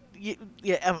point...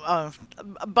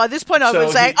 by this point, I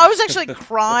was actually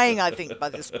crying. I think by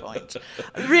this point,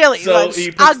 really, so he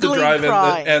puts the drive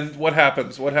crying. in, and what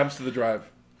happens? What happens to the drive?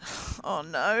 Oh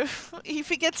no, he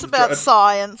forgets about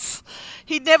science.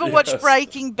 He'd never watched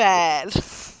Breaking Bad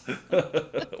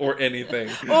or anything.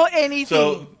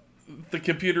 So the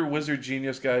computer wizard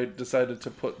genius guy decided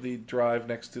to put the drive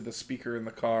next to the speaker in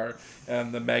the car,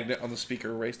 and the magnet on the speaker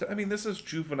erased it. I mean, this is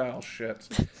juvenile shit.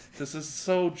 This is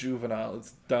so juvenile.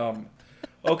 It's dumb.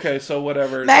 Okay, so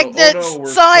whatever. Magnets, so,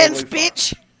 science, totally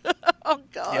bitch. Oh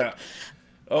god. Yeah.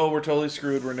 Oh, we're totally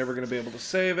screwed. We're never going to be able to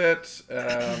save it.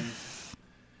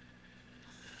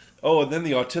 Oh, and then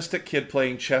the autistic kid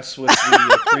playing chess with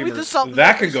the creamers.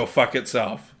 That can go fuck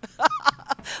itself.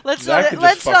 Let's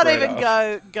not even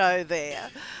go there.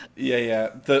 Yeah.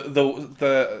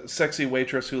 The sexy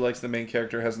waitress who likes the main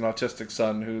character has an autistic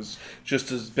son who's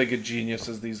just as big a genius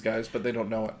as these guys, but they don't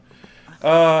know it.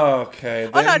 Okay.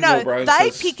 Then no. O'Brien They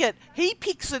says, pick it. He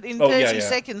picks it in 30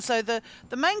 seconds. So the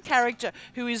main character,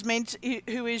 who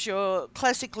is your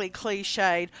classically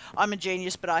cliched, I'm a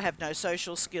genius, but I have no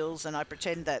social skills, and I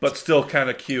pretend that. But still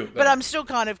kind of cute. But I'm still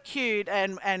kind of cute,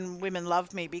 and women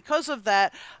love me because of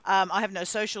that. I have no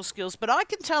social skills, but I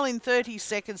can tell in 30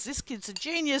 seconds this kid's a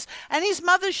genius, and his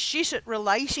mother's shit at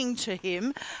relating to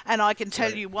him, and I can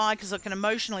tell you why, because I can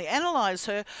emotionally analyse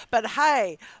her. But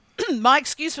hey. My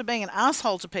excuse for being an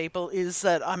asshole to people is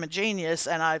that I'm a genius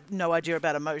and I have no idea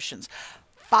about emotions.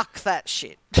 Fuck that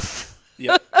shit.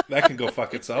 Yeah, that can go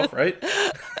fuck itself, right?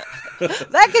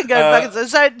 That can go fuck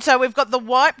itself. So we've got the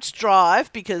wiped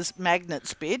drive because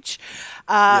magnets, bitch.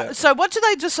 So what do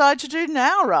they decide to do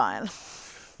now, Ryan?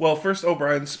 Well, first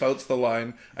O'Brien spouts the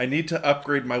line, I need to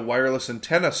upgrade my wireless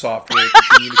antenna software to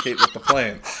communicate with the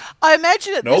plane. I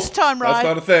imagine at this time, Ryan. That's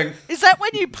not a thing. Is that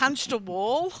when you punched a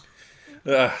wall?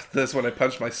 That's when I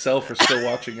punched myself for still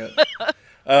watching it.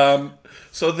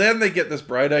 So then they get this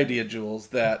bright idea, Jules,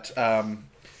 that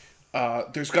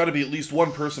there's got to be at least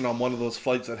one person on one of those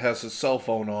flights that has his cell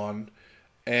phone on.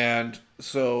 And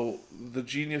so the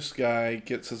genius guy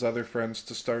gets his other friends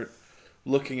to start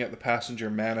looking at the passenger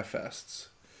manifests.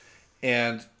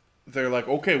 And they're like,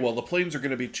 okay, well, the planes are going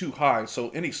to be too high,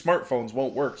 so any smartphones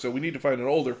won't work. So we need to find an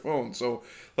older phone. So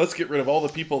let's get rid of all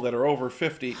the people that are over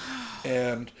 50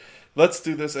 and... let's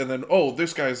do this, and then,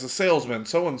 this guy's a salesman,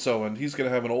 so-and-so, and he's going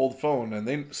to have an old phone,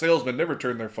 and salesmen never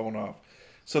turn their phone off.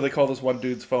 So they call this one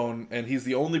dude's phone, and he's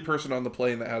the only person on the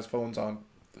plane that has phones on.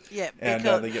 Yeah, and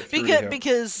they get through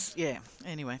to him.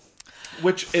 Anyway.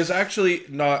 Which is actually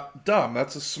not dumb.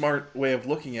 That's a smart way of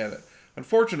looking at it.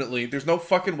 Unfortunately, there's no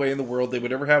fucking way in the world they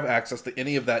would ever have access to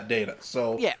any of that data.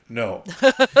 So, no.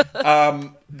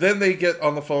 Then they get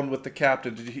on the phone with the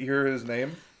captain. Did you hear his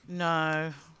name?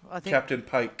 No. I think Captain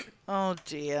Pike. Oh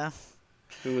dear.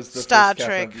 Who was the Star first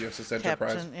Trek captain of the USS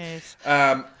Enterprise. Captain, yes.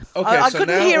 I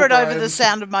couldn't hear it over the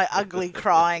sound of my ugly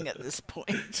crying at this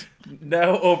point.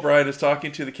 Now O'Brien is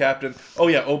talking to the captain.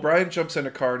 O'Brien jumps in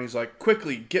a car and he's like,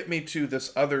 quickly, get me to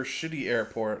this other shitty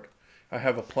airport. I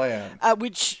have a plan.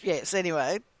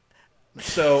 Anyway.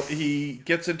 So he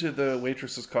gets into the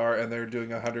waitress's car, and they're doing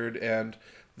 100, and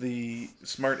the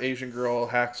smart Asian girl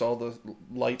hacks all the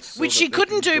lights. So Which she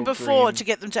couldn't do before to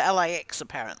get them to LAX,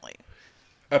 apparently.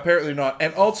 Apparently not.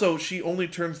 And also, she only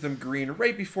turns them green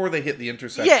right before they hit the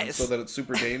intersection, so that it's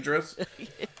super dangerous.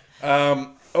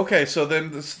 Okay, so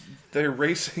then they're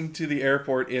racing to the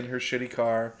airport in her shitty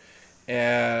car.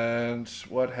 And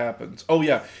what happens? Oh,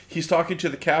 yeah. He's talking to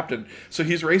the captain. So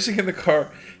he's racing in the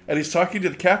car, and he's talking to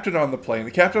the captain on the plane.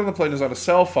 The captain on the plane is on a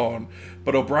cell phone,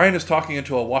 but O'Brien is talking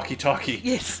into a walkie-talkie.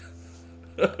 Yes.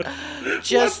 What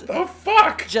the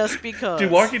fuck? Just because. Do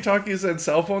walkie-talkies and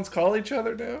cell phones call each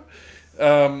other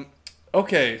now?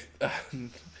 Okay.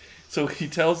 So he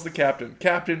tells the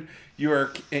captain, you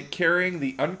are carrying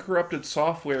the uncorrupted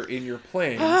software in your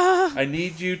plane. I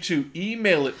need you to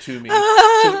email it to me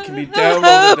so it can be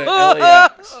downloaded at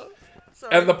LAX.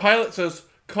 Sorry. And the pilot says,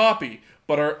 copy,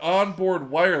 but our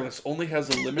onboard wireless only has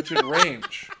a limited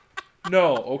range.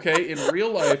 No, okay? In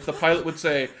real life, the pilot would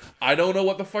say, I don't know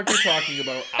what the fuck you're talking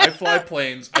about. I fly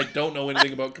planes. I don't know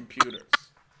anything about computers.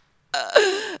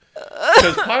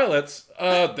 Because pilots,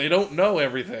 they don't know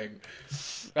everything.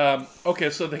 Okay,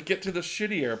 so they get to the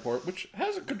shitty airport, which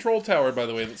has a control tower, by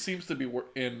the way, that seems to be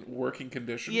in working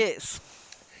condition. Yes.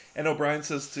 And O'Brien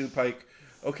says to Pike,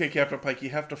 okay, Captain Pike, you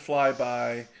have to fly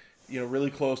by,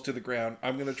 really close to the ground.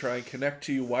 I'm going to try and connect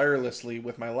to you wirelessly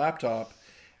with my laptop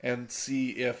and see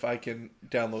if I can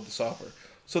download the software.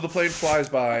 So the plane flies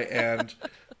by, and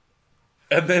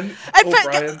then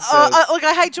O'Brien says... look,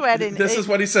 I hate to add in... This is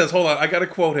what he says. Hold on, I got to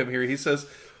quote him here. He says...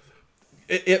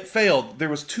 It failed. There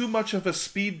was too much of a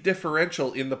speed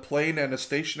differential in the plane and a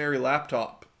stationary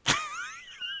laptop.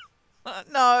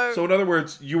 No. So in other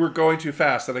words, you were going too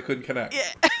fast and I couldn't connect.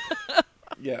 Yeah.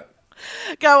 Yeah.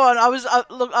 Go on. I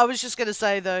was just going to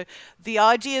say though, the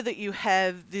idea that you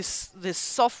have this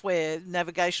software,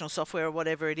 navigational software or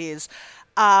whatever it is,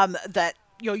 that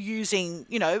you're using,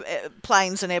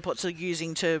 planes and airports are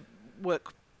using to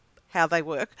work how they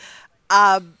work.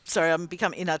 Sorry, I'm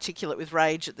become inarticulate with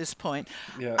rage at this point.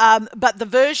 Yeah. But the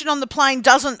version on the plane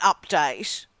doesn't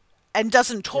update and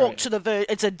doesn't talk to the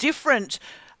it's a different...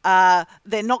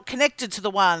 they're not connected to the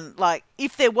one. Like,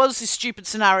 if there was this stupid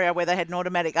scenario where they had an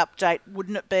automatic update,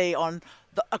 wouldn't it be on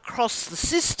across the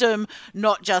system,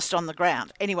 not just on the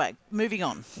ground? Anyway, moving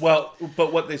on. Well,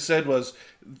 but what they said was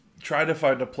try to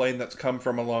find a plane that's come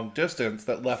from a long distance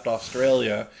that left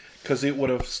Australia, because it would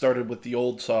have started with the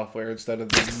old software instead of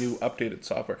the new updated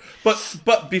software.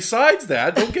 But besides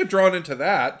that, don't get drawn into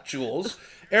that, Jules.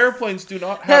 Airplanes do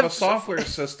not have a software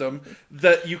system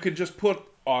that you can just put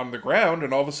on the ground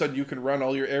and all of a sudden you can run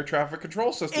all your air traffic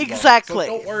control systems. Exactly.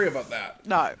 So don't worry about that.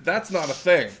 No. That's not a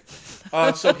thing.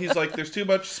 So he's like, there's too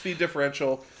much speed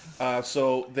differential,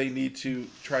 so they need to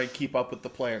try and keep up with the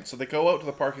plan. So they go out to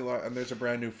the parking lot and there's a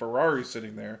brand new Ferrari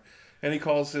sitting there. And he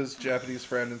calls his Japanese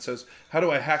friend and says, how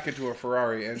do I hack into a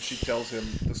Ferrari? And she tells him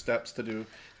the steps to do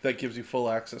that gives you full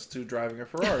access to driving a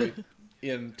Ferrari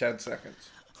in 10 seconds.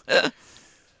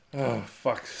 Oh,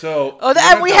 fuck. So...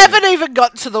 and we haven't even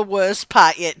got to the worst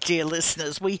part yet, dear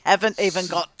listeners. We haven't even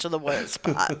got to the worst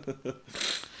part.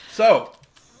 So,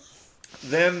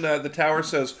 then the tower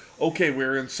says, okay,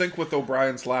 we're in sync with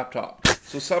O'Brien's laptop.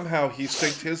 So somehow he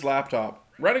synced his laptop,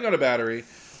 running on a battery,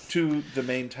 to the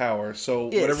main tower. So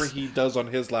whatever he does on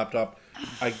his laptop,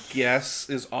 I guess,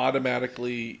 is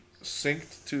automatically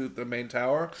synced to the main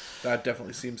tower. That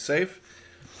definitely seems safe.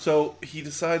 So he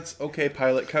decides, okay,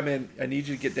 pilot, come in. I need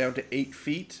you to get down to 8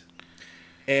 feet.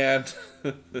 And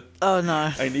oh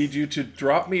no, I need you to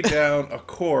drop me down a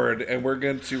cord, and we're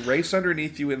going to race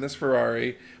underneath you in this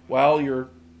Ferrari while you're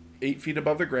 8 feet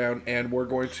above the ground, and we're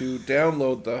going to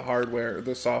download the hardware,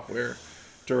 the software,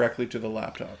 directly to the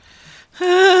laptop.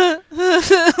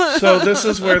 So this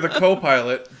is where the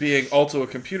co-pilot, being also a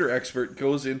computer expert,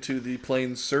 goes into the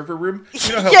plane's server room.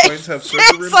 You know how planes have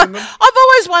server rooms in them? I've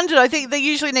always wondered. I think they're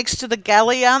usually next to the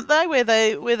galley, aren't they? Where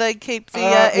they keep the...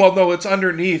 well, no, it's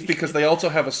underneath because they also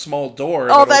have a small door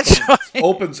that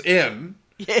opens in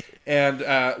and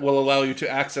will allow you to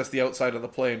access the outside of the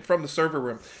plane from the server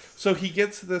room. So he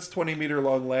gets this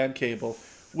 20-meter-long LAN cable,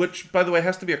 which, by the way,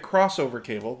 has to be a crossover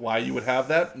cable. Why you would have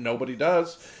that, nobody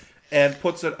does. And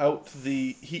puts it out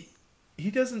he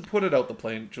doesn't put it out the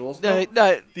plane, Jules. No.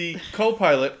 The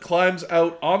co-pilot climbs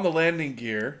out on the landing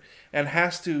gear and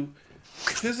has to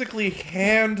physically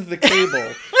hand the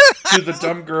cable to the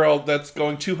dumb girl that's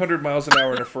going 200 miles an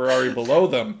hour in a Ferrari below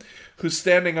them, who's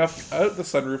standing up out the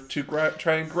sunroof to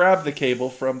try and grab the cable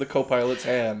from the co-pilot's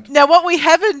hand. Now, what we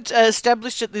haven't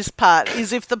established at this part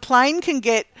is if the plane can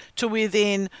get to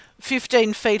within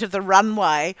 15 feet of the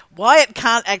runway, why it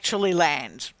can't actually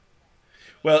land.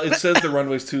 Well, it says the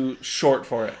runway's too short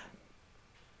for it.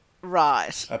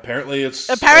 Right. Apparently they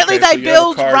so you have a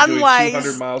build car doing runways.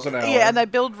 200 miles an hour. Yeah, and they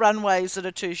build runways that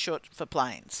are too short for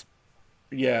planes.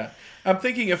 Yeah. I'm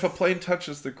thinking if a plane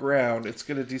touches the ground, it's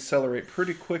going to decelerate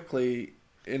pretty quickly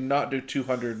and not do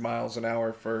 200 miles an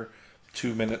hour for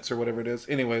 2 minutes or whatever it is.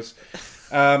 Anyways,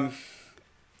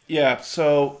 yeah,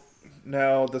 so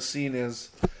now the scene is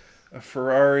a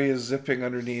Ferrari is zipping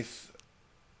underneath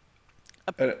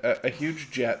a huge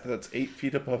jet that's 8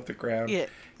 feet above the ground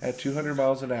at 200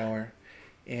 miles an hour,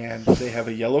 and they have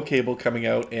a yellow cable coming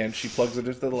out, and she plugs it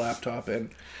into the laptop, and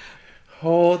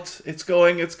it's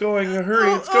going,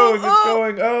 hurry, it's going,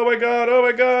 oh my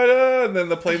god, and then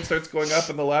the plane starts going up,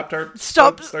 and the laptop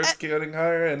starts getting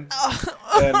higher, and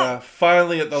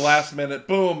finally at the last minute,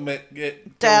 boom,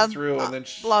 it goes through, and then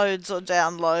loads or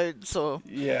downloads, or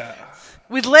yeah,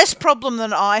 with less problem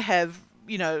than I have,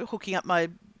 hooking up my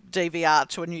DVR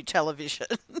to a new television.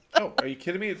 Oh, are you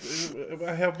kidding me?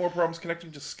 I have more problems connecting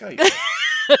to Skype.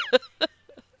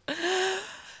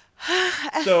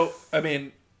 So, I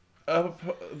mean,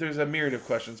 there's a myriad of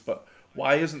questions, but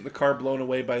why isn't the car blown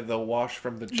away by the wash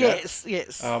from the jet?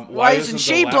 Yes. Why isn't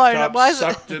she blown up? Why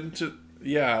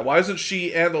isn't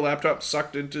she and the laptop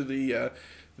sucked into the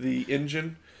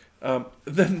engine?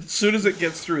 Then as soon as it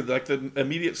gets through, like the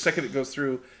immediate second it goes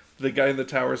through, the guy in the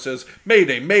tower says,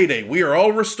 "Mayday, mayday, we are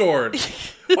all restored."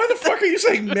 Why the fuck are you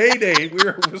saying mayday, we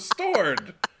are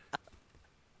restored?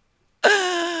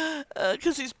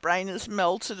 Because his brain is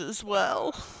melted as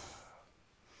well.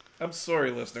 I'm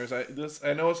sorry, listeners.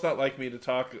 I know it's not like me to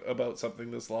talk about something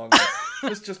this long, but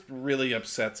this just really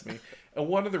upsets me. And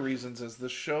one of the reasons is the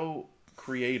show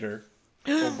creator,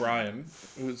 O'Brien,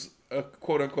 who's a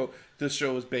quote-unquote, this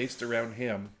show is based around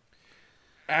him,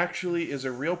 actually is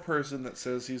a real person that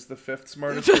says he's the 5th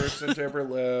smartest person to ever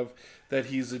live, that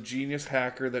he's a genius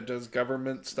hacker that does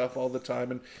government stuff all the time,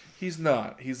 and he's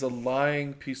not. He's a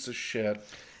lying piece of shit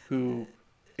who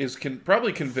is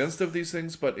probably convinced of these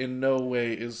things, but in no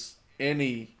way has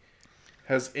any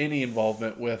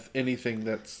involvement with anything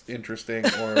that's interesting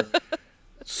or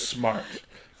smart.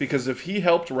 Because if he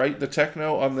helped write the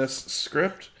techno on this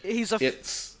script,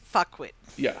 it's fuckwit.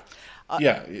 Yeah.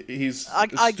 He's.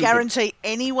 I guarantee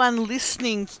anyone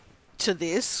listening to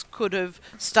this could have,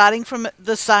 starting from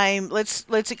the same.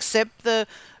 Let's accept the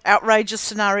outrageous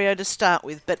scenario to start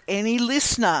with, but any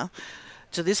listener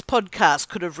to this podcast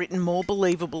could have written more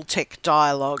believable tech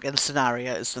dialogue and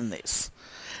scenarios than this.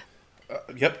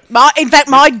 Yep. In fact,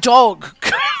 my dog,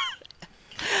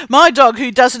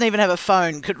 who doesn't even have a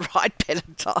phone, could write better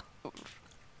dialogue.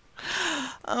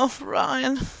 Oh,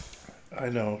 Ryan. I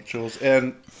know, Jules,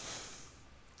 and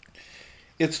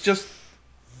it's just,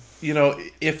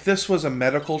 if this was a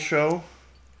medical show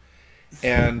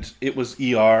and it was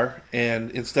ER,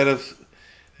 and instead of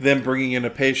them bringing in a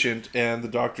patient and the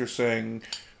doctor saying,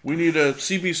 we need a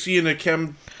CBC and a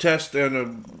chem test and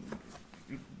a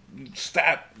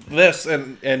stat this,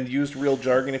 and used real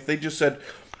jargon, if they just said,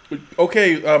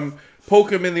 okay,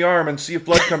 poke him in the arm and see if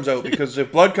blood comes out, because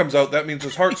if blood comes out, that means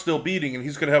his heart's still beating and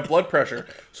he's going to have blood pressure.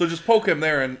 So just poke him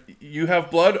there and you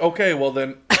have blood? Okay, well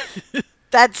then...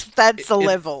 That's the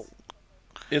level.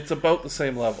 It's about the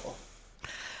same level.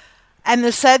 And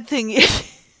the sad thing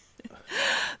is,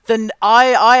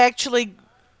 I actually,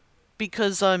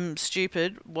 because I'm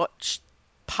stupid, watched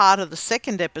part of the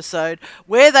second episode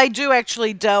where they do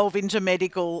actually delve into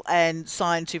medical and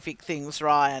scientific things,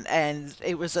 Ryan. And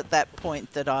it was at that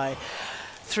point that I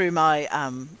threw my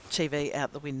TV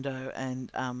out the window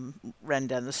and ran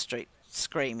down the street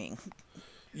screaming.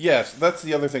 Yes, that's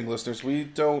the other thing, listeners. We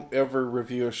don't ever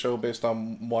review a show based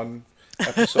on one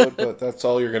episode, but that's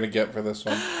all you're going to get for this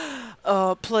one.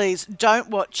 Oh, please, don't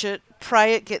watch it.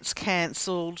 Pray it gets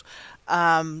cancelled.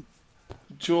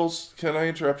 Jules, can I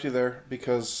interrupt you there?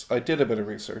 Because I did a bit of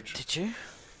research. Did you?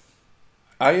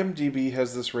 IMDb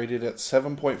has this rated at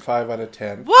 7.5 out of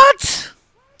 10. What?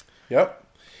 Yep.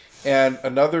 And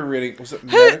another rating, was it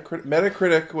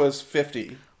Metacritic was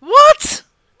 50. What?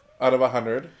 Out of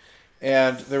 100.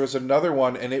 And there was another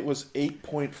one, and it was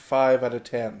 8.5 out of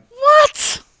 10.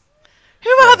 What? Who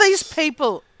are these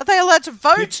people? Are they allowed to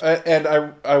vote? And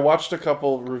I watched a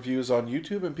couple reviews on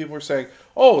YouTube, and people were saying,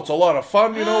 oh, it's a lot of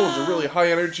fun, it was a really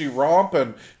high-energy romp,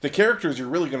 and the characters you're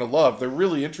really going to love. They're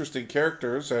really interesting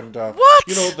characters, and, what?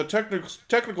 The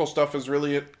technical stuff is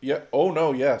really... Yeah. Oh,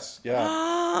 no, yes.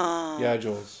 Yeah. Yeah,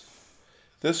 Jules.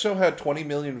 This show had 20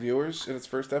 million viewers in its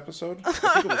first episode. I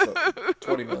think it was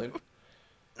 20 million.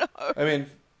 No. I mean,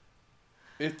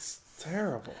 it's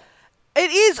terrible. It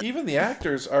is. Even the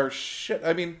actors are shit.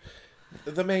 I mean,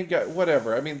 The main guy,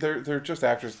 whatever. I mean, they're just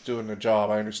actors doing a job.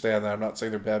 I understand that. I'm not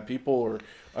saying they're bad people or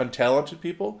untalented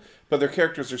people, but their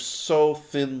characters are so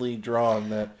thinly drawn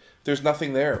that there's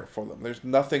nothing there for them. There's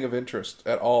nothing of interest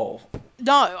at all.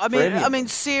 No, I mean,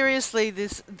 seriously,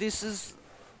 this is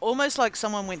almost like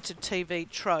someone went to TV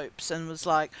Tropes and was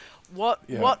like, what?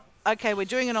 Okay, we're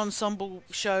doing an ensemble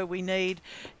show. We need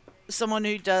someone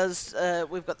who does.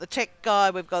 We've got the tech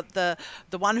guy. We've got the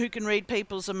one who can read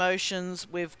people's emotions.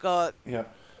 We've got. Yeah.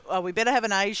 Oh, we better have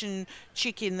an Asian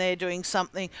chick in there doing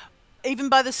something. Even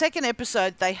by the second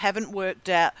episode, they haven't worked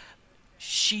out.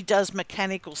 She does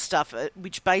mechanical stuff,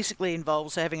 which basically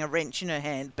involves having a wrench in her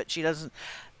hand, but she doesn't.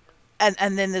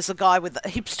 And then there's a guy with a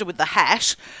hipster with the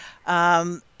hat. Who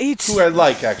I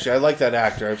like, actually. I like that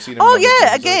actor. I've seen him. Oh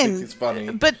yeah, again, I think he's funny.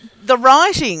 But the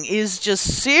writing is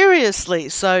just seriously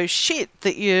so shit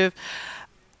that you.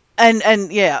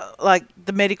 And yeah, like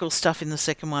the medical stuff in the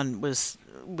second one was,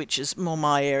 which is more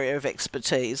my area of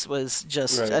expertise, was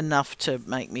just enough to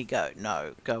make me go,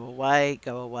 no, go away,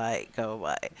 go away, go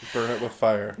away. Burn it with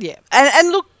fire. Yeah. And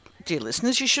look, dear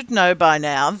listeners, you should know by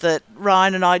now that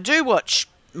Ryan and I do watch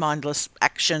mindless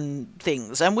action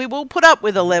things, and we will put up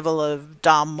with a level of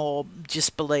dumb or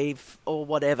disbelief or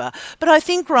whatever. But I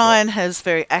think Ryan has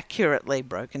very accurately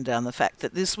broken down the fact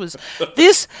that this was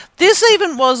this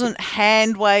even wasn't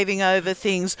hand waving over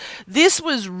things. This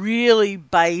was really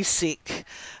basic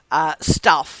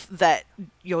stuff that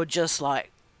you're just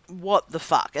like, what the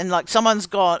fuck? And like someone's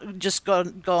gone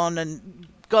and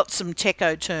got some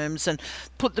techo terms and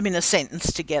put them in a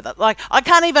sentence together. Like, I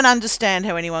can't even understand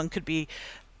how anyone could be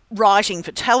writing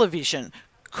for television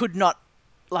could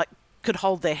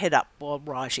hold their head up while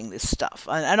writing this stuff.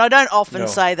 And I don't often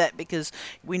say that because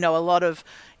we know a lot of,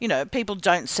 people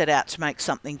don't set out to make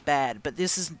something bad, but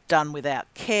this is done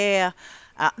without care.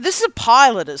 This is a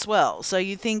pilot as well. So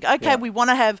you think, okay, we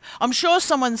want to have, I'm sure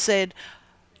someone said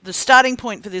the starting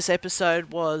point for this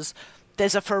episode was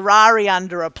there's a Ferrari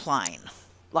under a plane.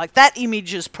 Like that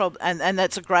image is and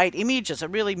that's a great image. It's a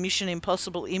really Mission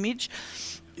Impossible image.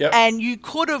 Yep. And you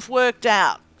could have worked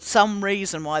out some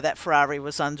reason why that Ferrari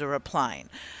was under a plane.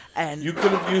 And you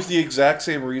could have used the exact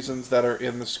same reasons that are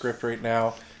in the script right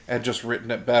now and just written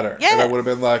it better. Yeah. And I would have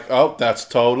been like, oh, that's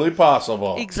totally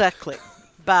possible. Exactly.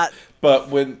 But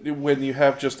when you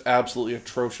have just absolutely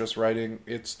atrocious writing,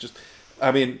 it's just,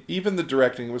 I mean, even the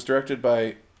directing, it was directed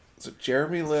by, is it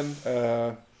Jeremy Lin?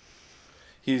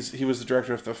 He was the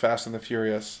director of the Fast and the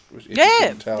Furious. Which you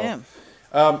couldn't tell.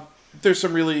 Yeah. There's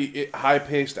some really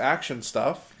high-paced action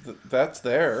stuff that's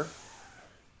there.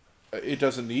 It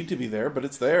doesn't need to be there, but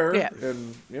it's there. Yeah.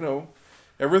 And,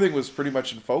 everything was pretty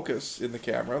much in focus in the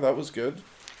camera. That was good.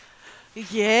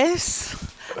 Yes.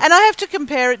 And I have to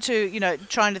compare it to,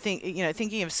 trying to think,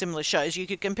 thinking of similar shows, you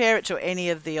could compare it to any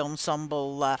of the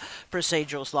ensemble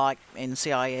procedurals like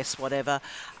NCIS, whatever,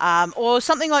 or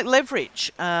something like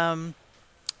Leverage.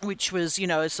 Which was,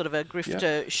 a sort of a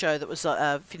grifter show that was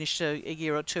finished a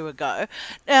year or two ago.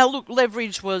 Now, look,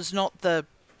 Leverage was not and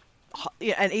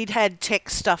it had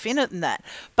tech stuff in it and that,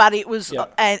 but it was,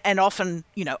 and often,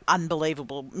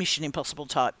 unbelievable Mission Impossible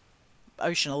type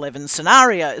Ocean 11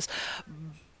 scenarios,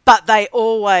 but they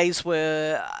always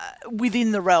were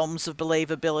within the realms of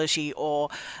believability or...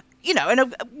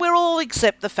 and we're all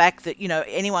accept the fact that,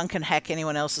 anyone can hack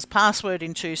anyone else's password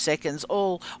in 2 seconds.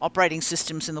 All operating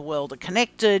systems in the world are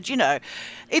connected.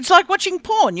 It's like watching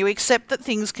porn. You accept that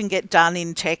things can get done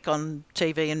in tech on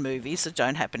TV and movies that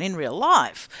don't happen in real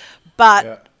life.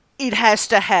 But it has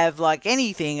to have, like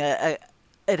anything, it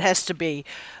has to be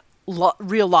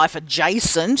real life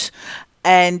adjacent,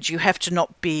 and you have to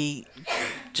not be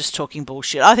just talking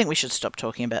bullshit. I think we should stop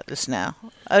talking about this now.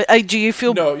 Do you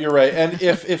feel... No, you're right. And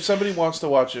if somebody wants to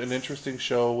watch an interesting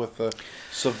show with a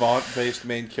savant-based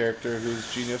main character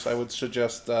who's genius, I would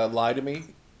suggest Lie to Me.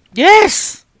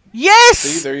 Yes! Yes!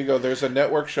 See, there you go. There's a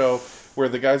network show where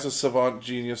the guy's a savant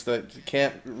genius that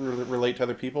can't relate to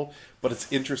other people, but it's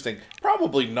interesting.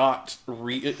 Probably not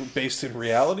based in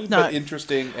reality, but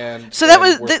interesting and... So that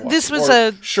was... This was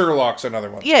a... Sherlock's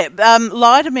another one. Yeah,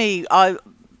 Lie to Me...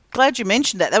 Glad you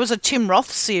mentioned that. That was a Tim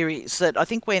Roth series that I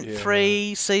think went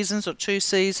 3 seasons or 2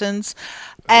 seasons.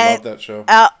 I love that show.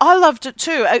 I loved it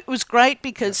too. It was great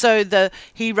because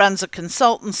he runs a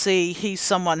consultancy. He's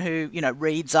someone who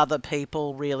reads other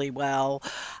people really well,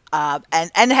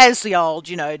 and has the old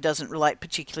doesn't relate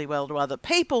particularly well to other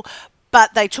people.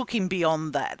 But they took him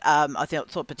beyond that. I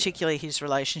thought particularly his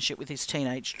relationship with his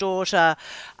teenage daughter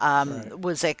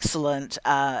was excellent.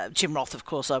 Tim Roth, of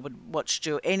course, I would watch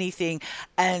do anything.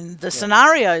 And the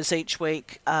scenarios each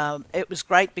week, it was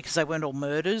great because they weren't all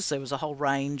murders. There was a whole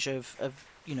range of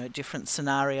different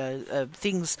scenario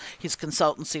things his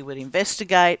consultancy would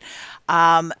investigate,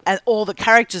 and all the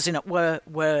characters in it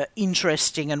were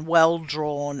interesting and well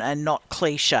drawn and not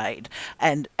cliched,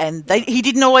 and he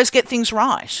didn't always get things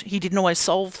right. He didn't always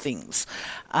solve things,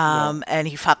 and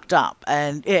he fucked up.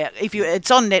 And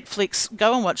it's on Netflix.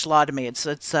 Go and watch Lie to Me.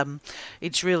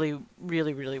 It's really,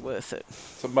 really, really worth it.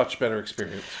 It's a much better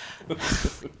experience.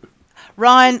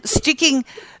 Ryan, sticking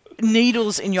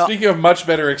needles in your... Speaking of much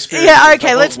better experience,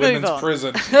 let's move on.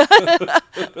 Prison.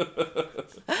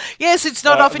 Yes, it's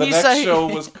not often you say... The next show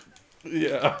was...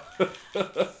 Yeah.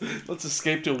 Let's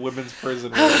escape to a women's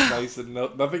prison where it's nice and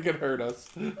nothing can hurt us.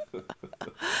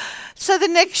 So the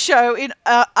next show, in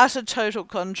utter total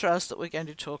contrast that we're going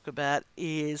to talk about,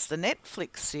 is the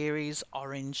Netflix series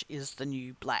Orange is the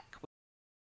New Black.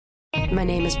 My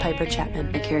name is Piper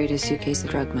Chapman. I carried a suitcase of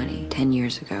drug money 10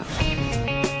 years ago.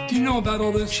 Do you know about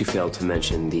all this? She failed to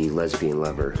mention the lesbian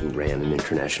lover who ran an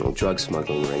international drug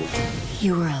smuggling ring.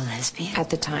 You were a lesbian? At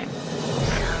the time.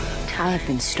 I have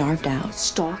been starved out,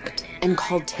 stalked, and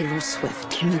called Taylor Swift.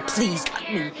 Can you please cut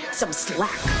me some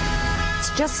slack?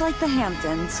 It's just like the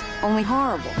Hamptons, only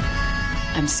horrible.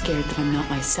 I'm scared that I'm not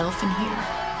myself in here,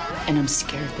 and I'm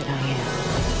scared that I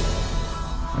am.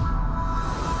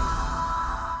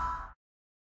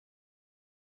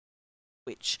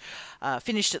 Which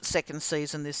finished its second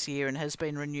season this year and has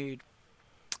been renewed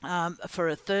for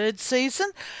a third season.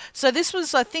 So this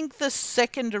was, I think, the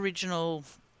second original,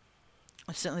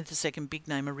 certainly the second big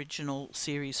name original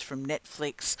series from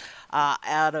Netflix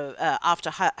after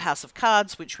House of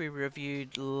Cards, which we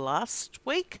reviewed last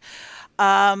week.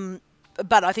 But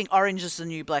I think Orange is the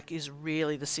New Black is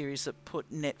really the series that put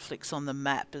Netflix on the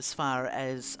map as far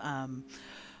as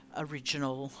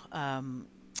original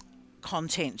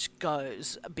content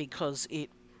goes, because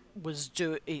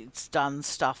it's done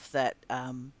stuff that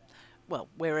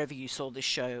wherever you saw this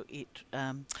show,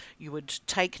 you would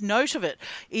take note of it.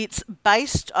 It's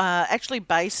actually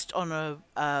based on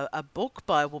a book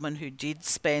by a woman who did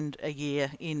spend a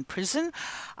year in prison,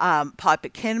 Piper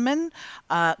Kerman.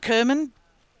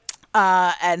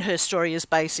 And her story is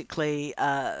basically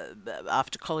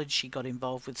after college she got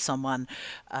involved with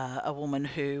a woman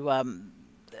who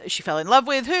she fell in love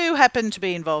with, who happened to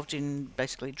be involved in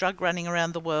basically drug running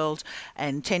around the world,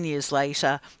 and 10 years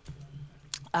later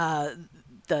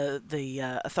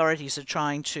the authorities are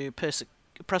trying to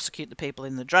prosecute the people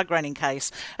in the drug running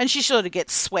case, and she sort of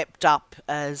gets swept up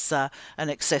as an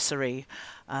accessory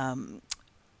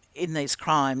in these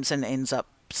crimes and ends up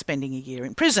spending a year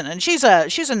in prison. And she's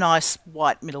a nice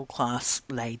white middle class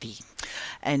lady,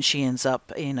 and she ends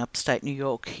up in upstate New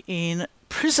York in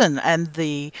prison, and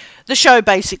the show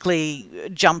basically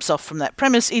jumps off from that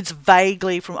premise. It's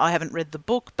vaguely I haven't read the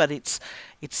book, but it's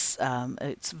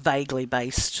vaguely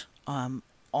based on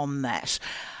that.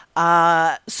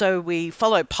 So we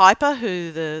follow Piper,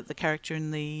 who the character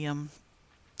in the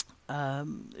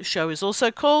show is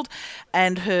also called,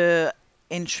 and her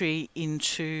entry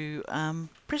into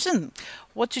prison.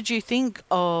 What did you think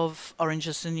of Orange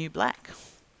is the New Black?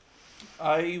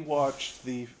 I watched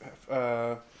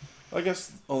I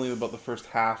guess only about the first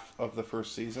half of the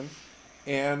first season,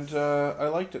 and I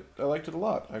liked it. I liked it a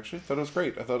lot, actually. I thought it was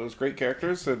great. I thought it was great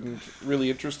characters and really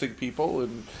interesting people,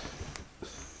 and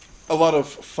a lot of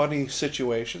funny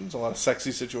situations, a lot of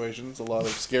sexy situations, a lot of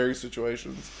scary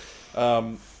situations.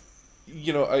 I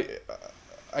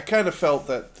kind of felt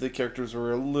that the characters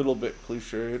were a little bit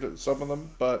cliched, some of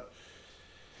them, but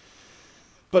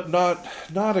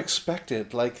not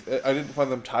expected. Like, I didn't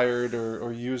find them tired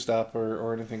or used up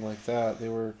or anything like that. They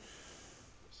were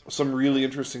some really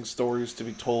interesting stories to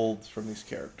be told from these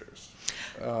characters.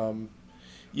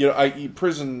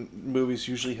 Prison movies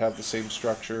usually have the same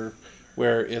structure,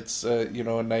 where it's a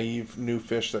naive new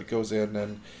fish that goes in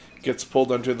and gets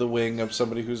pulled under the wing of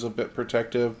somebody who's a bit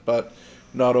protective but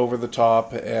not over the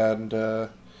top, and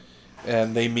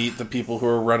they meet the people who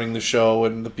are running the show,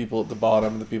 and the people at the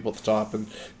bottom, and the people at the top, and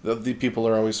the people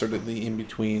are always sort of the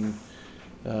in-between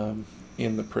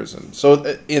in the prison.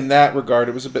 So in that regard,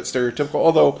 it was a bit stereotypical,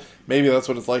 although maybe that's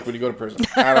what it's like when you go to prison.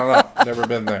 I don't know. Never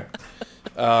been there.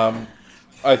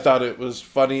 I thought it was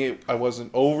funny. I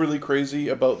wasn't overly crazy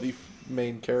about the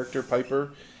main character,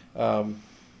 Piper.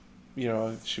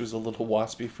 She was a little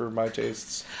waspy for my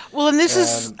tastes. Well, and this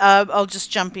is... I'll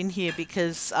just jump in here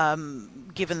because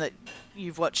given that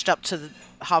you've watched up to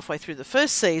halfway through the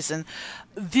first season,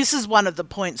 this is one of the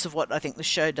points of what I think the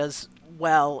show does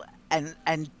well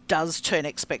and does turn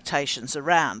expectations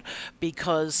around,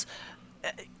 because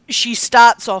she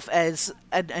starts off as,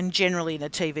 and generally in a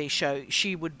TV show,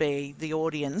 she would be the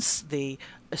audience, the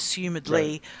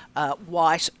assumedly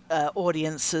white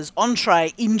audience's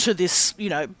entree into this,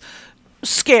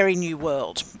 scary new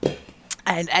world.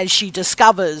 And as she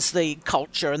discovers the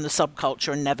culture and the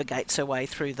subculture and navigates her way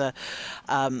through the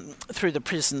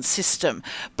prison system.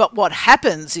 But what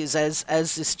happens is,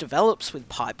 as this develops with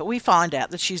Piper, we find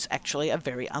out that she's actually a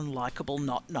very unlikable,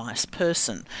 not nice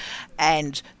person.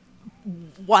 And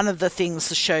one of the things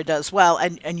the show does well,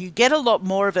 and you get a lot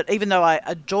more of it, even though I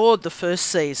adored the first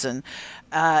season,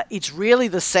 it's really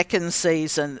the second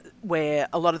season where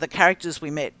a lot of the characters we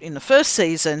met in the first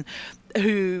season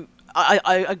who...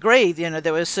 I agree,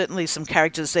 there were certainly some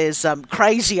characters. There's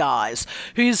Crazy Eyes,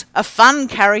 who's a fun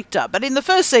character, but in the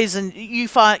first season you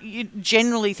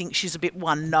generally think she's a bit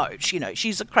one note.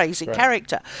 She's a crazy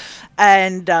character.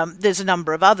 And there's a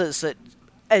number of others that,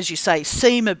 as you say,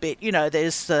 seem a bit,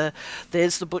 there's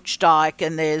the Butch Dyke,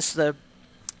 and there's the,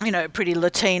 pretty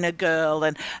Latina girl.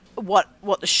 And what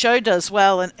the show does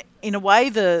well, and in a way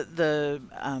the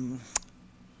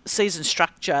season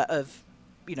structure of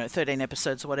 13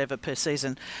 episodes or whatever per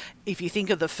season, if you think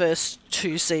of the first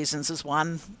 2 seasons as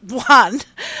one, the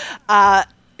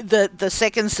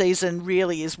second season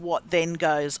really is what then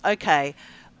goes, okay,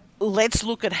 let's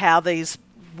look at how these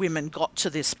women got to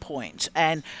this point.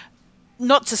 And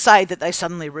not to say that they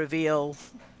suddenly reveal,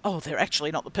 they're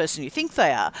actually not the person you think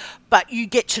they are, but you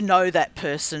get to know that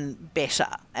person better,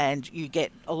 and you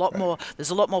get a lot more,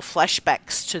 there's a lot more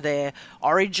flashbacks to their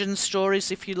origin stories,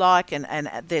 if you like, and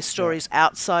their stories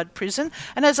outside prison.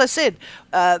 And as I said,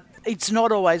 it's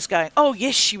not always going, oh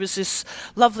yes, she was this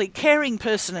lovely caring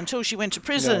person until she went to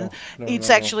prison. It's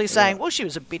actually saying, well, she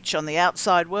was a bitch on the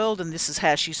outside world, and this is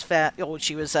how she's found, or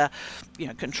she was a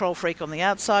control freak on the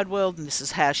outside world, and this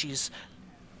is how she's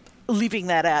living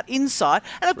that out inside.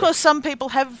 And of course some people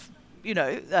have,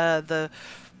 I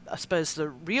suppose the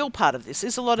real part of this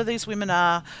is a lot of these women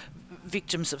are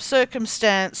victims of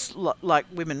circumstance, like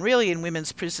women really in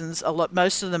women's prisons.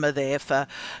 Most of them are there for,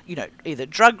 either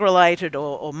drug related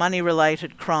or money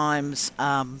related crimes.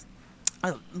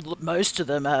 Most of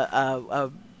them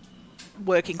are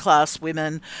working class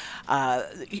women,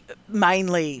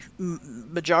 mainly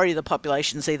majority of the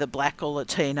population is either black or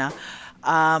Latina.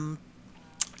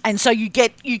 And so you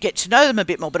get to know them a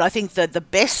bit more. But I think that the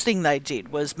best thing they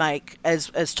did was make,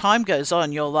 as time goes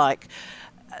on, you're like,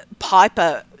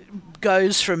 Piper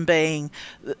goes from being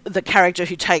the character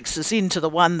who takes us in to the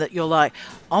one that you're like,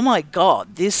 oh my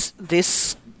God, this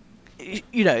this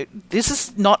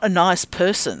is not a nice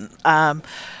person. And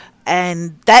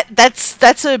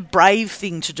that's a brave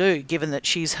thing to do, given that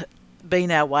she's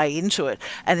been our way into it.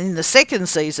 And in the second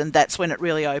season, that's when it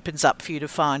really opens up for you to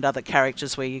find other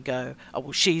characters where you go, oh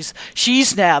well, she's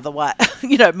now the one,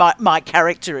 my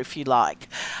character, if you like.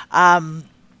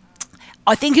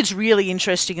 I think it's really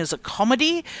interesting as a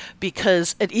comedy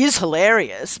because it is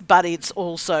hilarious, but it's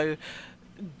also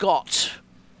got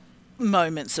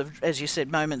moments of, as you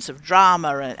said, moments of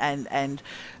drama and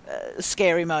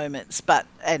scary moments,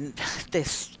 and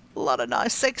there's a lot of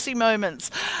nice sexy moments.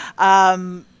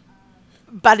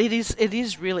 But it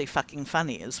is really fucking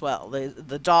funny as well.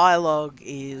 The dialogue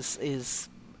is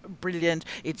brilliant.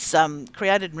 It's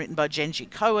created and written by Jenji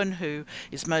Kohan, who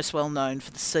is most well known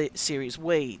for the series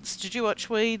Weeds. Did you watch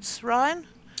Weeds, Ryan?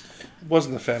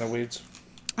 Wasn't a fan of Weeds.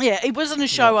 Yeah, it wasn't a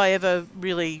show I ever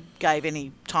really gave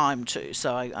any time to,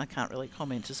 so I can't really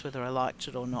comment as whether I liked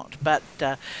it or not. But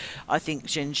I think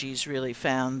Genji's really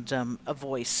found a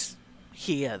voice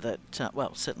here that,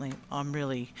 certainly I'm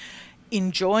really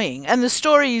enjoying. And the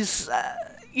stories,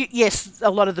 yes,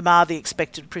 a lot of them are the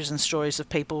expected prison stories of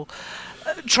people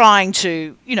trying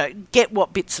to, get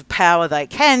what bits of power they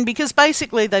can, because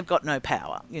basically they've got no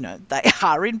power. They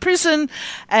are in prison,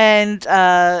 and,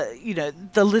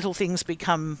 the little things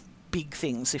become big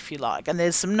things, if you like. And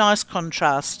there's some nice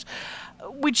contrast,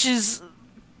 which is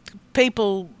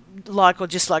people like or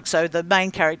dislike. So the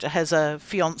main character has a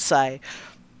fiancé,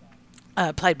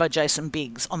 played by Jason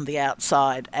Biggs, on the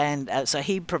outside, and so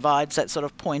he provides that sort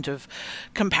of point of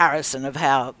comparison of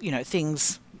how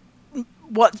things,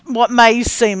 what may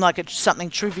seem like it's something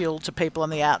trivial to people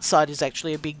on the outside is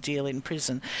actually a big deal in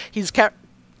prison. His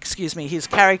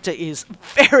character is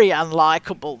very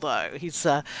unlikable, though. He's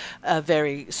a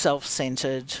very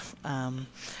self-centered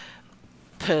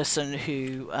person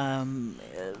who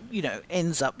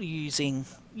ends up using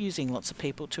lots of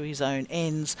people to his own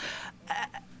ends.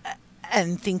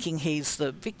 And thinking he's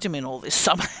the victim in all this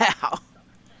somehow.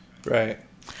 Right.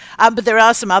 But there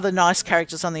are some other nice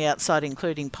characters on the outside,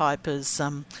 including Piper's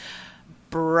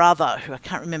brother, who I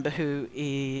can't remember who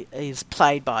he is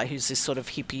played by, who's this sort of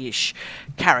hippie-ish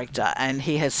character, and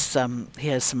he has some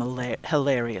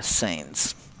hilarious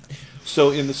scenes.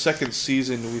 So in the second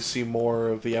season, we see more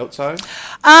of the outside?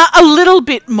 A little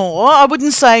bit more. I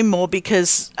wouldn't say more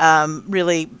because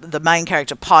really the main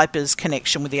character, Piper's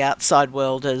connection with the outside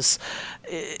world is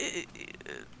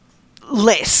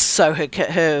less. So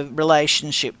her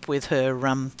relationship with her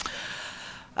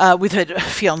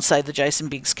fiancé, the Jason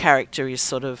Biggs character, is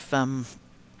sort of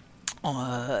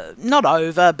not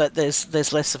over, but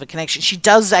there's less of a connection. She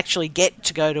does actually get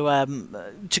to go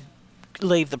to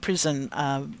leave the prison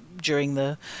during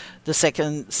the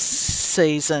second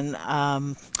season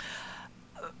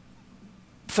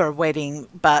for a wedding,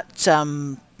 but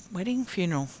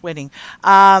wedding.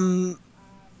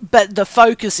 But the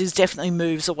focus is definitely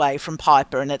moves away from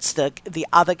Piper, and it's the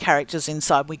other characters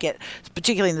inside. We get,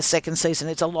 particularly in the second season,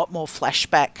 it's a lot more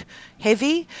flashback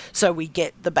heavy. So we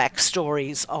get the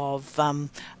backstories of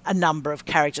a number of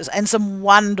characters and some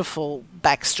wonderful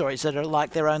backstories that are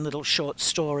like their own little short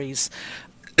stories.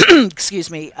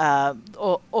 Excuse me,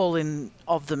 all in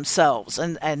of themselves,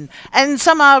 and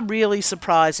some are really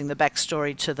surprising. The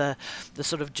backstory to the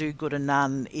sort of do-gooder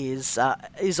nun is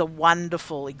a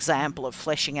wonderful example of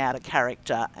fleshing out a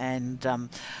character, and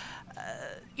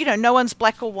no one's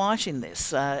black or white in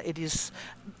this. It is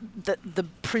that the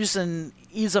prison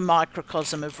is a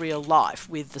microcosm of real life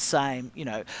with the same,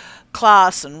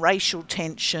 class and racial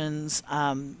tensions,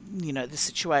 the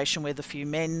situation where the few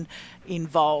men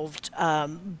involved,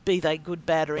 be they good,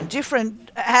 bad or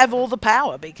indifferent, have all the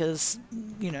power because,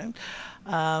 they're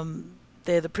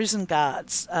the prison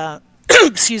guards.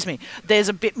 Excuse me. There's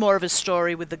a bit more of a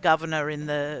story with the governor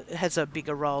has a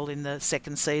bigger role in the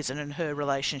second season, and her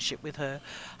relationship with her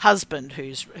husband,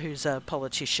 who's a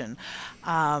politician.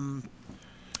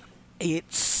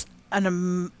 It's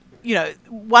one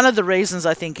of the reasons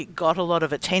I think it got a lot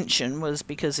of attention was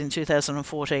because in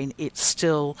 2014 it's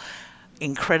still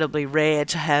incredibly rare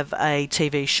to have a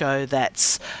TV show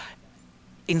that's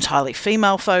entirely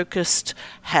female focused,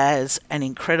 has an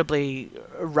incredibly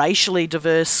racially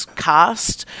diverse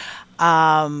cast,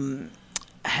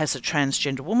 has a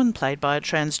transgender woman played by a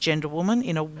transgender woman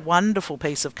in a wonderful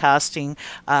piece of casting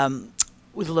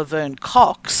with Laverne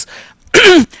Cox,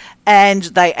 and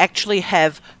they actually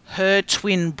have her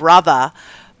twin brother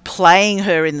playing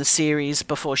her in the series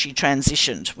before she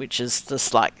transitioned, which is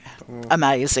just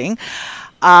amazing.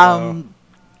 And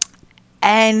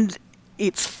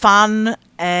it's fun,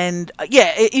 and I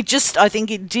think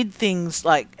it did things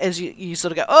like, as you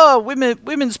sort of go, oh,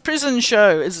 women's prison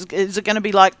show, is it going to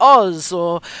be like Oz,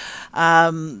 or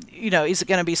is it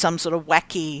going to be some sort of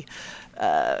wacky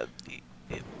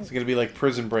it's going to be like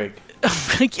Prison Break.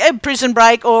 Prison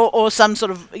Break, or some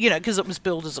sort of, because it was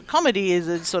billed as a comedy, is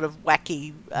a sort of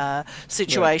wacky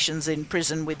situations in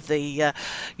prison with the,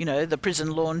 the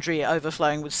prison laundry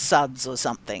overflowing with suds or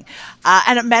something.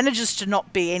 And it manages to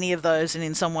not be any of those, and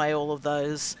in some way all of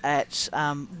those at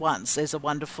once. There's a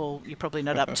wonderful, you're probably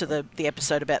not up to the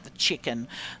episode about the chicken.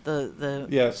 The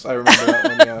Yes, I remember that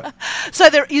one, yeah. So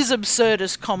there is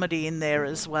absurdist comedy in there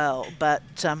as well, but...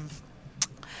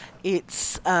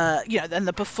 It's, and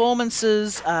the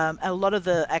performances, a lot of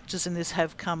the actors in this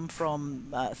have come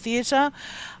from theatre,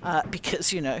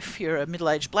 because, if you're a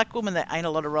middle-aged black woman, there ain't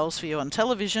a lot of roles for you on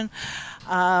television.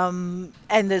 And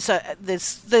there's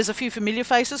a few familiar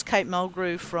faces. Kate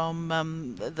Mulgrew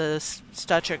from the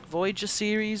Star Trek Voyager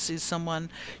series is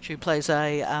someone who plays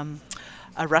a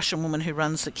Russian woman who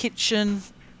runs the kitchen.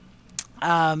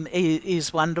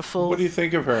 Is wonderful. What do you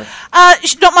think of her?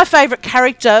 She's not my favourite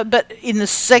character, but in the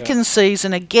second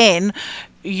season, again,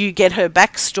 you get her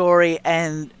backstory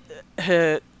and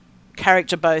her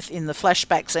character, both in the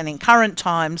flashbacks and in current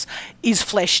times, is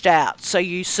fleshed out. So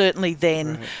you certainly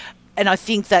then, and I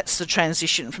think that's the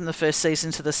transition from the first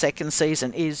season to the second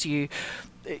season, is you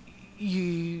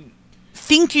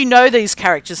think you know these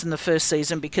characters in the first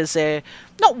season because they're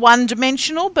not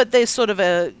one-dimensional, but they're sort of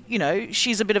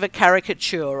she's a bit of a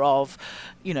caricature of,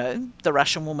 the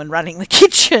Russian woman running the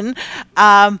kitchen.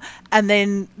 And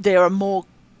then there are more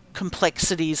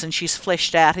complexities, and she's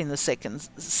fleshed out in the second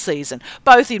season,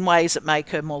 both in ways that make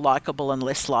her more likeable and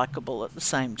less likeable at the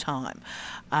same time.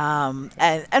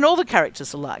 And all the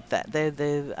characters are like that.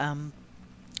 They're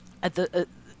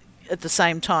at the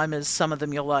same time as some of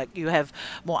them you have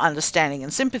more understanding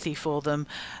and sympathy for them.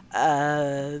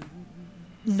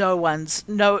 No one's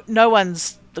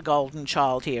the golden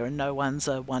child here, and no one's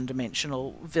a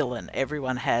one-dimensional villain.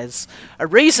 Everyone has a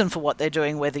reason for what they're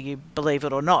doing, whether you believe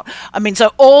it or not. I mean,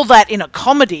 so all that in a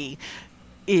comedy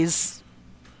is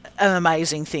an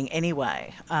amazing thing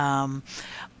anyway.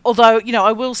 although,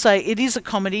 I will say it is a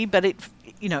comedy, but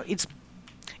it's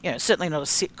certainly not a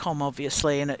sitcom,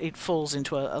 obviously, and it falls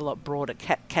into a lot broader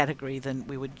category than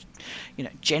we would,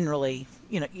 generally.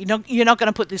 You're not going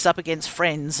to put this up against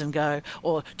Friends and go,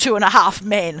 or 2.5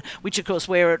 Men, which of course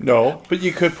No, but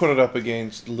you could put it up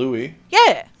against Louis.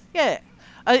 Yeah.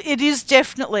 It is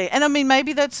definitely, and I mean,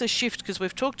 maybe that's a shift because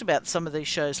we've talked about some of these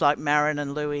shows like Marin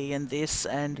and Louis and this,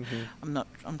 and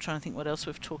I'm trying to think what else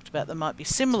we've talked about that might be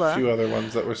similar. A few other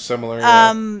ones that were similar.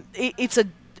 It's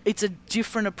a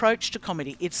different approach to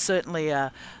comedy. It's certainly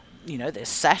there's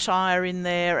satire in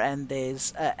there, and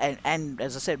there's and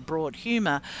as I said, broad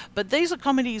humour. But these are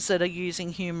comedies that are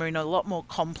using humour in a lot more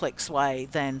complex way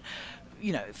than.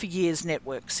 For years,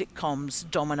 network sitcoms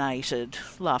dominated,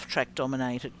 laugh track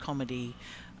dominated comedy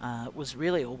was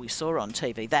really all we saw on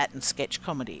TV, that and sketch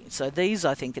comedy. So these,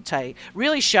 I think, are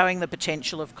really showing the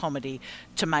potential of comedy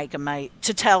to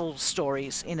to tell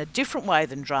stories in a different way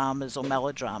than dramas or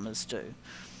melodramas do.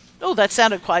 Oh, that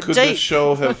sounded quite deep. Could this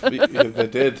show have, if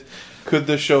it did, could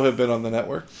this show have been on the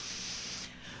network?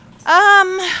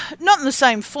 Not in the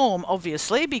same form,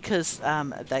 obviously, because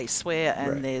they swear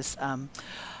and there's...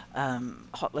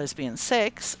 hot lesbian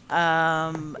sex.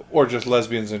 Or just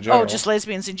lesbians in general. Or just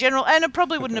lesbians in general. And it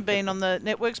probably wouldn't have been on the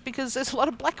networks because there's a lot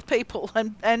of black people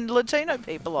and Latino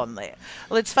people on there.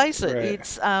 Let's face it. Right.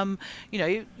 It's,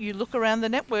 you look around the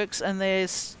networks and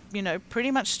there's,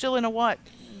 pretty much still in a white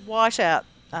out,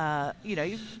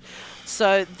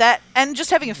 so that, and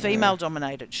just having a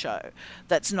female-dominated show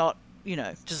that's not,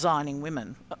 designing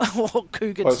women or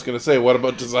cougars. I was going to say, what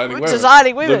about designing women?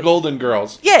 Designing women. The Golden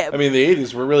Girls. Yeah. I mean, the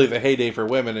 80s were really the heyday for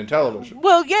women in television.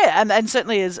 Well, yeah, and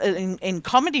certainly as in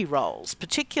comedy roles,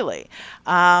 particularly.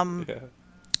 And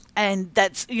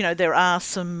that's, there are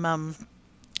some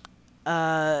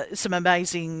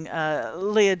amazing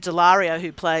Leah Delaria,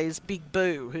 who plays Big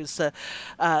Boo, who's the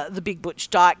big butch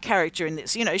dyke character in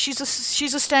this. She's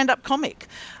a stand-up comic,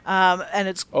 and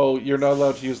it's. Oh, you're not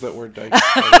allowed to use that word, dyke.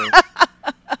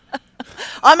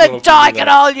 I'm a dyke, and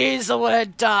I'll use the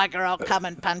word dyke, or I'll come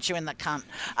and punch you in the cunt.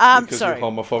 Because sorry, you're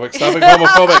homophobic. Stop being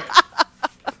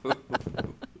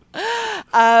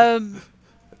homophobic.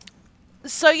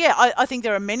 So, yeah, I think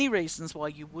there are many reasons why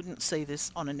you wouldn't see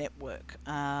this on a network.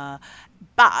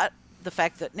 But the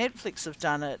fact that Netflix have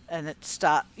done it, and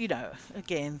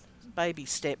again, baby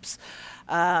steps,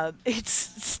 it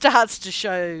starts to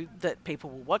show that people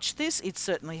will watch this. It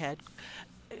certainly had...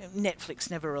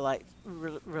 Netflix never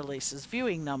releases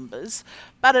viewing numbers,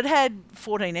 but it had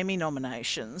 14 Emmy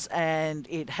nominations, and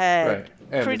it had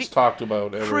it's talked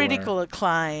about everywhere. Critical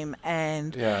acclaim,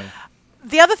 and... Yeah.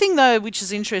 The other thing, though, which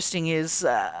is interesting is,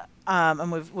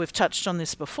 and we've touched on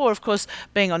this before, of course,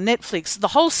 being on Netflix, the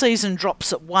whole season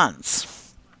drops at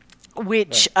once,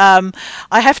 which I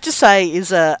have to say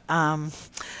is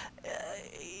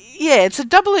it's a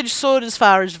double-edged sword as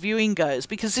far as viewing goes,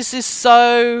 because this is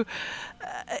so...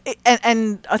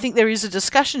 and I think there is a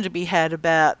discussion to be had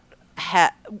about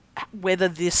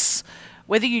whether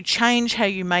you change how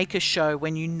you make a show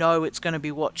when you know it's going to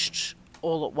be watched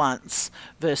all at once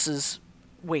versus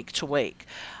week to week.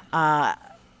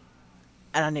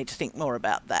 And I need to think more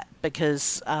about that,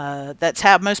 because that's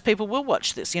how most people will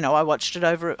watch this. I watched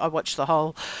the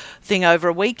whole thing over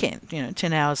a weekend,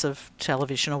 10 hours of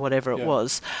television or whatever it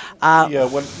was.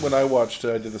 When I watched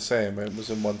it, I did the same. It was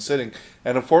in one sitting.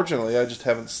 And unfortunately, I just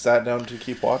haven't sat down to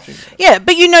keep watching it. Yeah,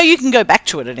 but you can go back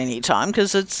to it at any time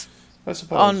because it's I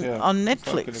suppose, on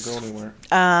Netflix. It's not going to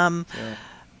go anywhere.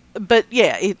 But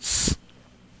yeah, it's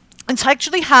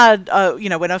actually hard,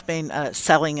 when I've been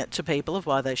selling it to people of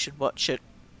why they should watch it.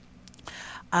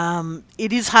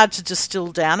 It is hard to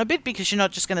distill down a bit, because you're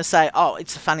not just going to say, oh,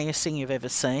 it's the funniest thing you've ever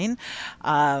seen.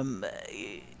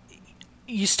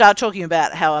 You start talking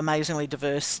about how amazingly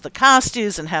diverse the cast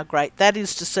is and how great that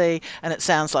is to see, and it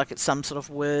sounds like it's some sort of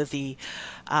worthy,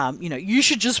 you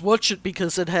should just watch it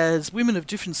because it has women of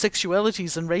different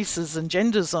sexualities and races and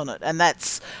genders on it, and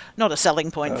that's not a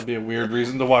selling point. That would be a weird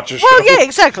reason to watch a show. Well, yeah,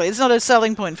 exactly. It's not a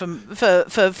selling point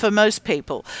for most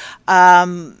people.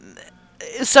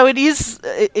 So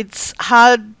it's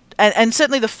hard, and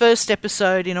certainly the first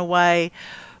episode, in a way,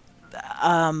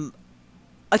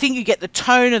 I think you get the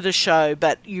tone of the show,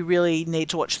 but you really need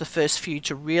to watch the first few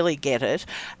to really get it.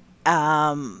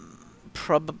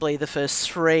 Probably the first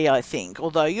 3, I think,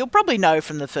 although you'll probably know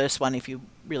from the first one if you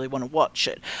really want to watch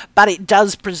it. But it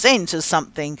does present as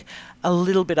something a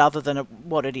little bit other than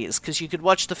what it is, because you could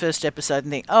watch the first episode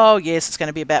and think, oh, yes, it's going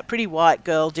to be about a pretty white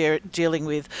girl dealing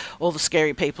with all the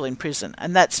scary people in prison,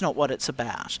 and that's not what it's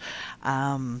about.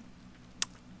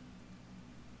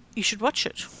 You should watch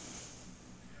it.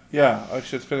 Yeah, I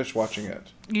should finish watching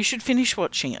it. You should finish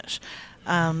watching it.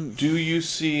 Do you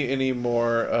see any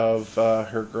more of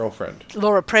her girlfriend?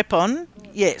 Laura Prepon?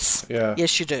 Yes. Yeah.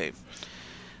 Yes, you do.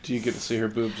 Do you get to see her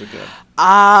boobs again?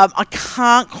 I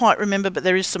can't quite remember, but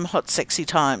there is some hot, sexy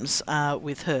times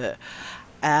with her,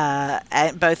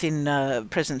 and both in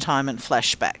present time and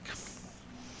flashback.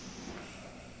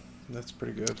 That's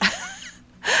pretty good.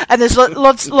 And there's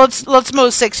lots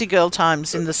more sexy girl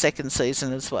times in the second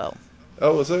season as well.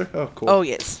 Oh, is there? Oh, cool. Oh,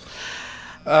 yes.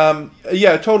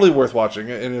 Yeah, totally worth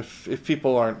watching. And if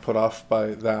people aren't put off by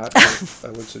that, I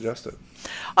would suggest it.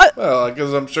 Well,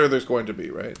 because I'm sure there's going to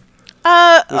be, right?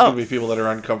 There's going to be people that are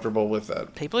uncomfortable with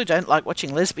that. People who don't like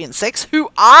watching lesbian sex?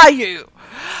 Who are you?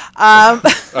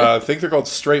 I think they're called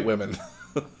straight women.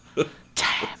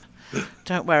 Damn.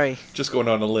 Don't worry. Just going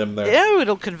on a limb there. Yeah,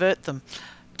 it'll convert them.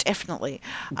 Definitely.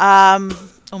 Or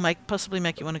possibly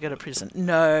make you want to go to prison.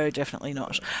 No, definitely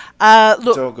not.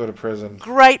 Look, don't go to prison.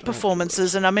 Great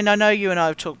performances. And I mean, I know you and I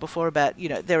have talked before about,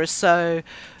 there are so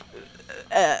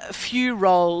few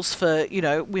roles for,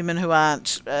 women who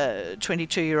aren't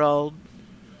 22-year-old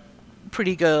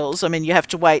pretty girls. I mean, you have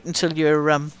to wait until you're,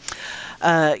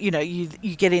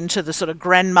 you get into the sort of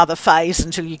grandmother phase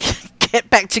until you get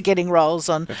back to getting roles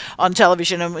on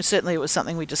television. And certainly it was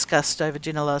something we discussed over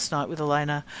dinner last night with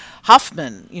Elena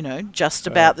Huffman, just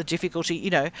about the difficulty,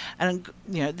 and,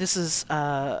 this is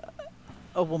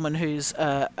a woman who's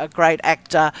a great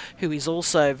actor who is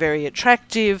also very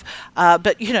attractive,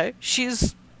 but,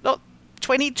 she's not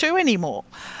 22 anymore.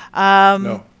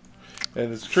 No.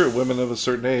 And it's true. Women of a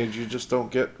certain age, you just don't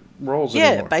get roles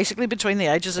anymore. Yeah, basically between the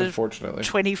ages of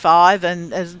 25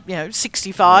 and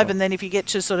 65, and then if you get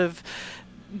to sort of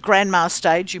grandma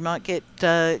stage, you might get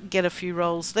a few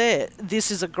roles there.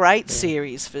 This is a great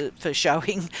series for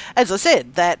showing, as I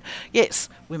said, that yes,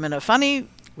 women are funny,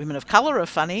 women of colour are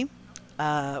funny,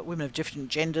 women of different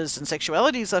genders and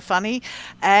sexualities are funny,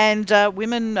 and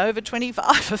women over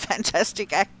 25 are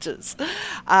fantastic actors.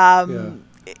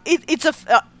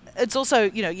 It's also,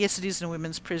 yes, it is in a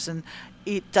women's prison.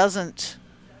 It's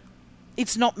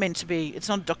not meant to be, it's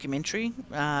not a documentary.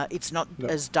 It's not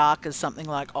as dark as something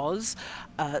like Oz.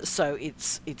 So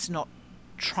it's not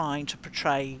trying to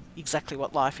portray exactly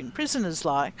what life in prison is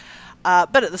like.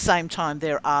 But at the same time,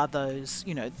 there are those,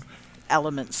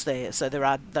 elements there. So there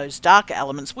are those darker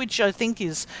elements, which I think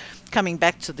is coming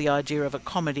back to the idea of a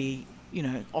comedy.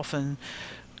 Often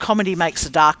comedy makes the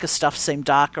darker stuff seem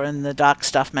darker, and the dark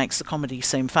stuff makes the comedy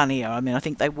seem funnier. I mean, I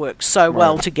think they work so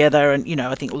well together, and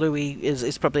I think Louis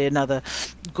is probably another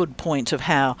good point of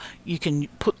how you can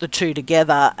put the two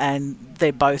together, and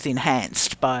they're both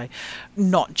enhanced by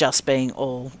not just being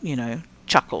all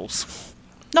chuckles.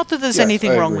 Not that there's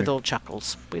anything wrong with all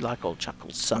chuckles. We like all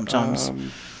chuckles sometimes.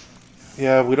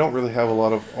 Yeah, we don't really have a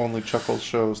lot of only chuckles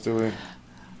shows, do we?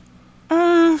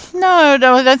 No, I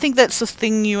don't think that's the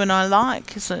thing you and I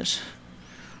like, is it?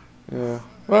 Yeah.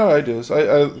 Well, I do.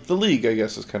 The League, I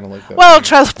guess, is kind of like that. Well,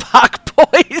 Trailer Park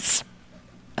Boys.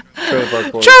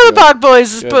 Trailer Park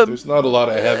Boys is... there's not a lot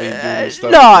of heavy-duty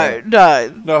stuff. No.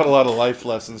 Not a lot of life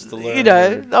lessons to learn.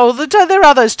 There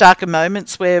are those darker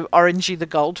moments where Orangey the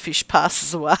goldfish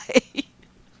passes away.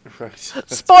 Right.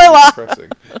 Spoiler!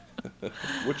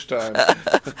 Which time?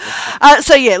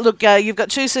 You've got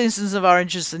 2 seasons of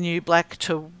Orange is the New Black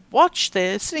to watch.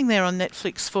 They're sitting there on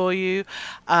Netflix for you.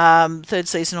 3rd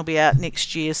season will be out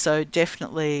next year, so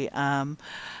definitely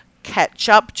catch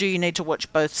up. Do you need to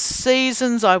watch both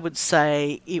seasons? I would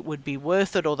say it would be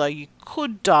worth it, although you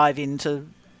could dive into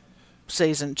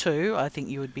season 2. I think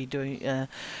you would be doing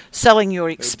selling your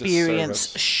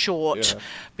experience short,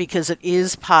 because it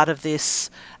is part of this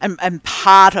and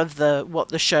part of what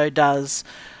the show does,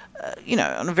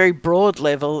 on a very broad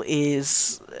level,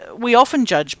 is we often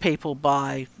judge people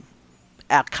by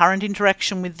our current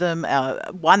interaction with them, our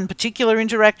one particular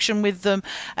interaction with them,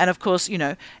 and of course,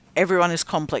 everyone is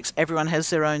complex. Everyone has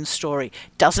their own story.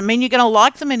 Doesn't mean you're going to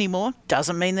like them anymore.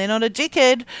 Doesn't mean they're not a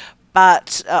dickhead.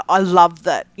 But I love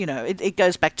that, it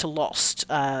goes back to Lost,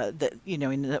 that, in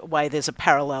a way there's a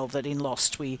parallel that in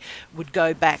Lost we would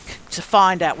go back to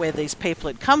find out where these people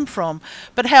had come from,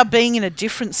 but how being in a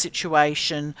different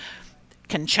situation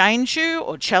can change you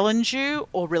or challenge you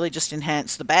or really just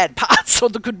enhance the bad parts or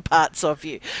the good parts of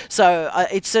you. So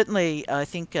it's certainly, I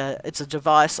think, it's a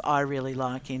device I really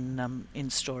like in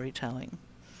storytelling.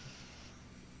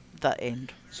 The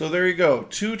end. So there you go.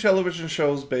 2 television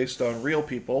shows based on real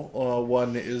people.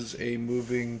 One is a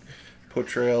moving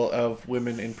portrayal of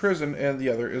women in prison, and the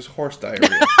other is Horse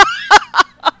Diarrhea.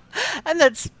 And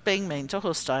that's being mean to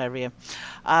horse diarrhea.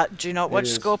 Do not watch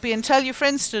Scorpion. Tell your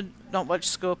friends to not watch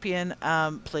Scorpion.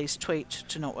 Please tweet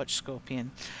to not watch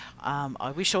Scorpion.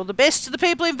 I wish all the best to the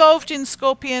people involved in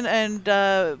Scorpion,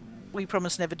 and we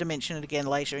promise never to mention it again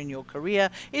later in your career.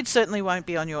 It certainly won't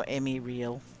be on your Emmy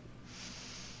reel.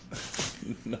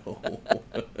 No.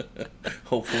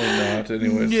 Hopefully not,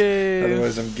 anyways. No.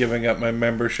 Otherwise, I'm giving up my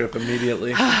membership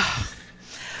immediately.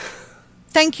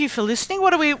 Thank you for listening.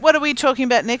 What are we talking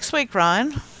about next week,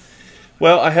 Ryan?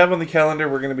 Well, I have on the calendar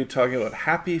we're going to be talking about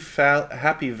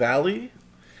Happy Valley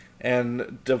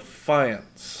and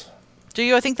Defiance. Do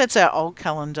you? I think that's our old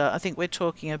calendar. I think we're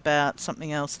talking about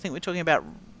something else. I think we're talking about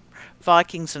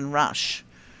Vikings and Rush.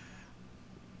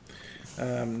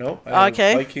 Nope.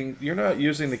 Okay. Viking. You're not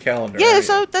using the calendar. Yeah,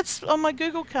 so that's on my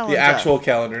Google Calendar. The actual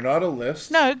calendar, not a list.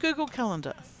 No, Google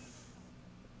Calendar.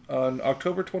 On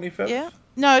October 25th? Yeah.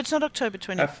 No, it's not October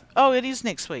 25th. Oh, it is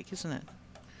next week, isn't it?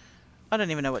 I don't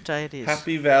even know what day it is.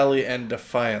 Happy Valley and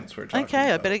Defiance we're talking about.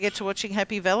 Okay, I better get to watching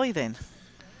Happy Valley then.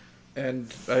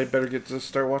 And I better get to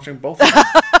start watching both of them.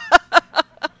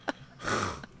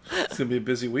 It's going to be a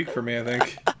busy week for me, I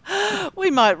think. We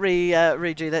might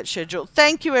redo that schedule.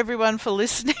 Thank you, everyone, for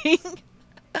listening.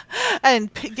 And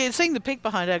seeing the peek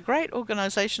behind our great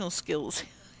organisational skills.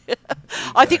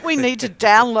 I think we need to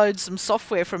download some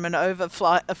software from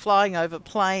a flying over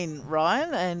plane,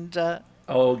 Ryan, and...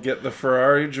 I'll get the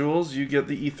Ferrari, Jules. You get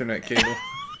the Ethernet cable.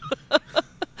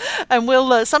 And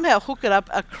we'll somehow hook it up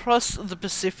across the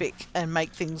Pacific and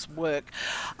make things work.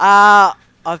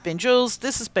 I've been Jules.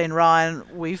 This has been Ryan.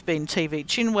 We've been TV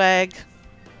Chinwag.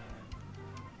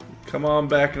 Come on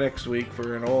back next week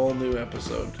for an all new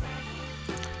episode.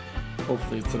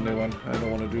 Hopefully it's a new one. I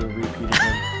don't want to do a repeat again.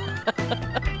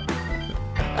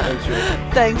 Thanks,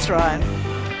 Jules. Thanks, Ryan.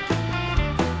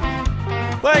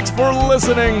 Thanks for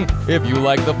listening. If you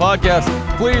like the podcast,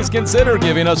 please consider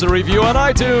giving us a review on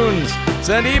iTunes.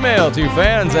 Send email to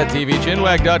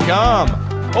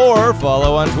fans@tvchinwag.com or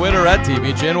follow on Twitter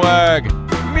 @tvchinwag.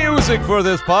 Music for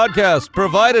this podcast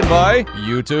provided by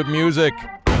YouTube Music.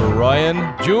 For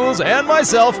Ryan, Jules, and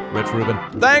myself, Rich Rubin.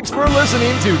 Thanks for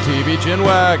listening to TV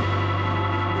Chinwag.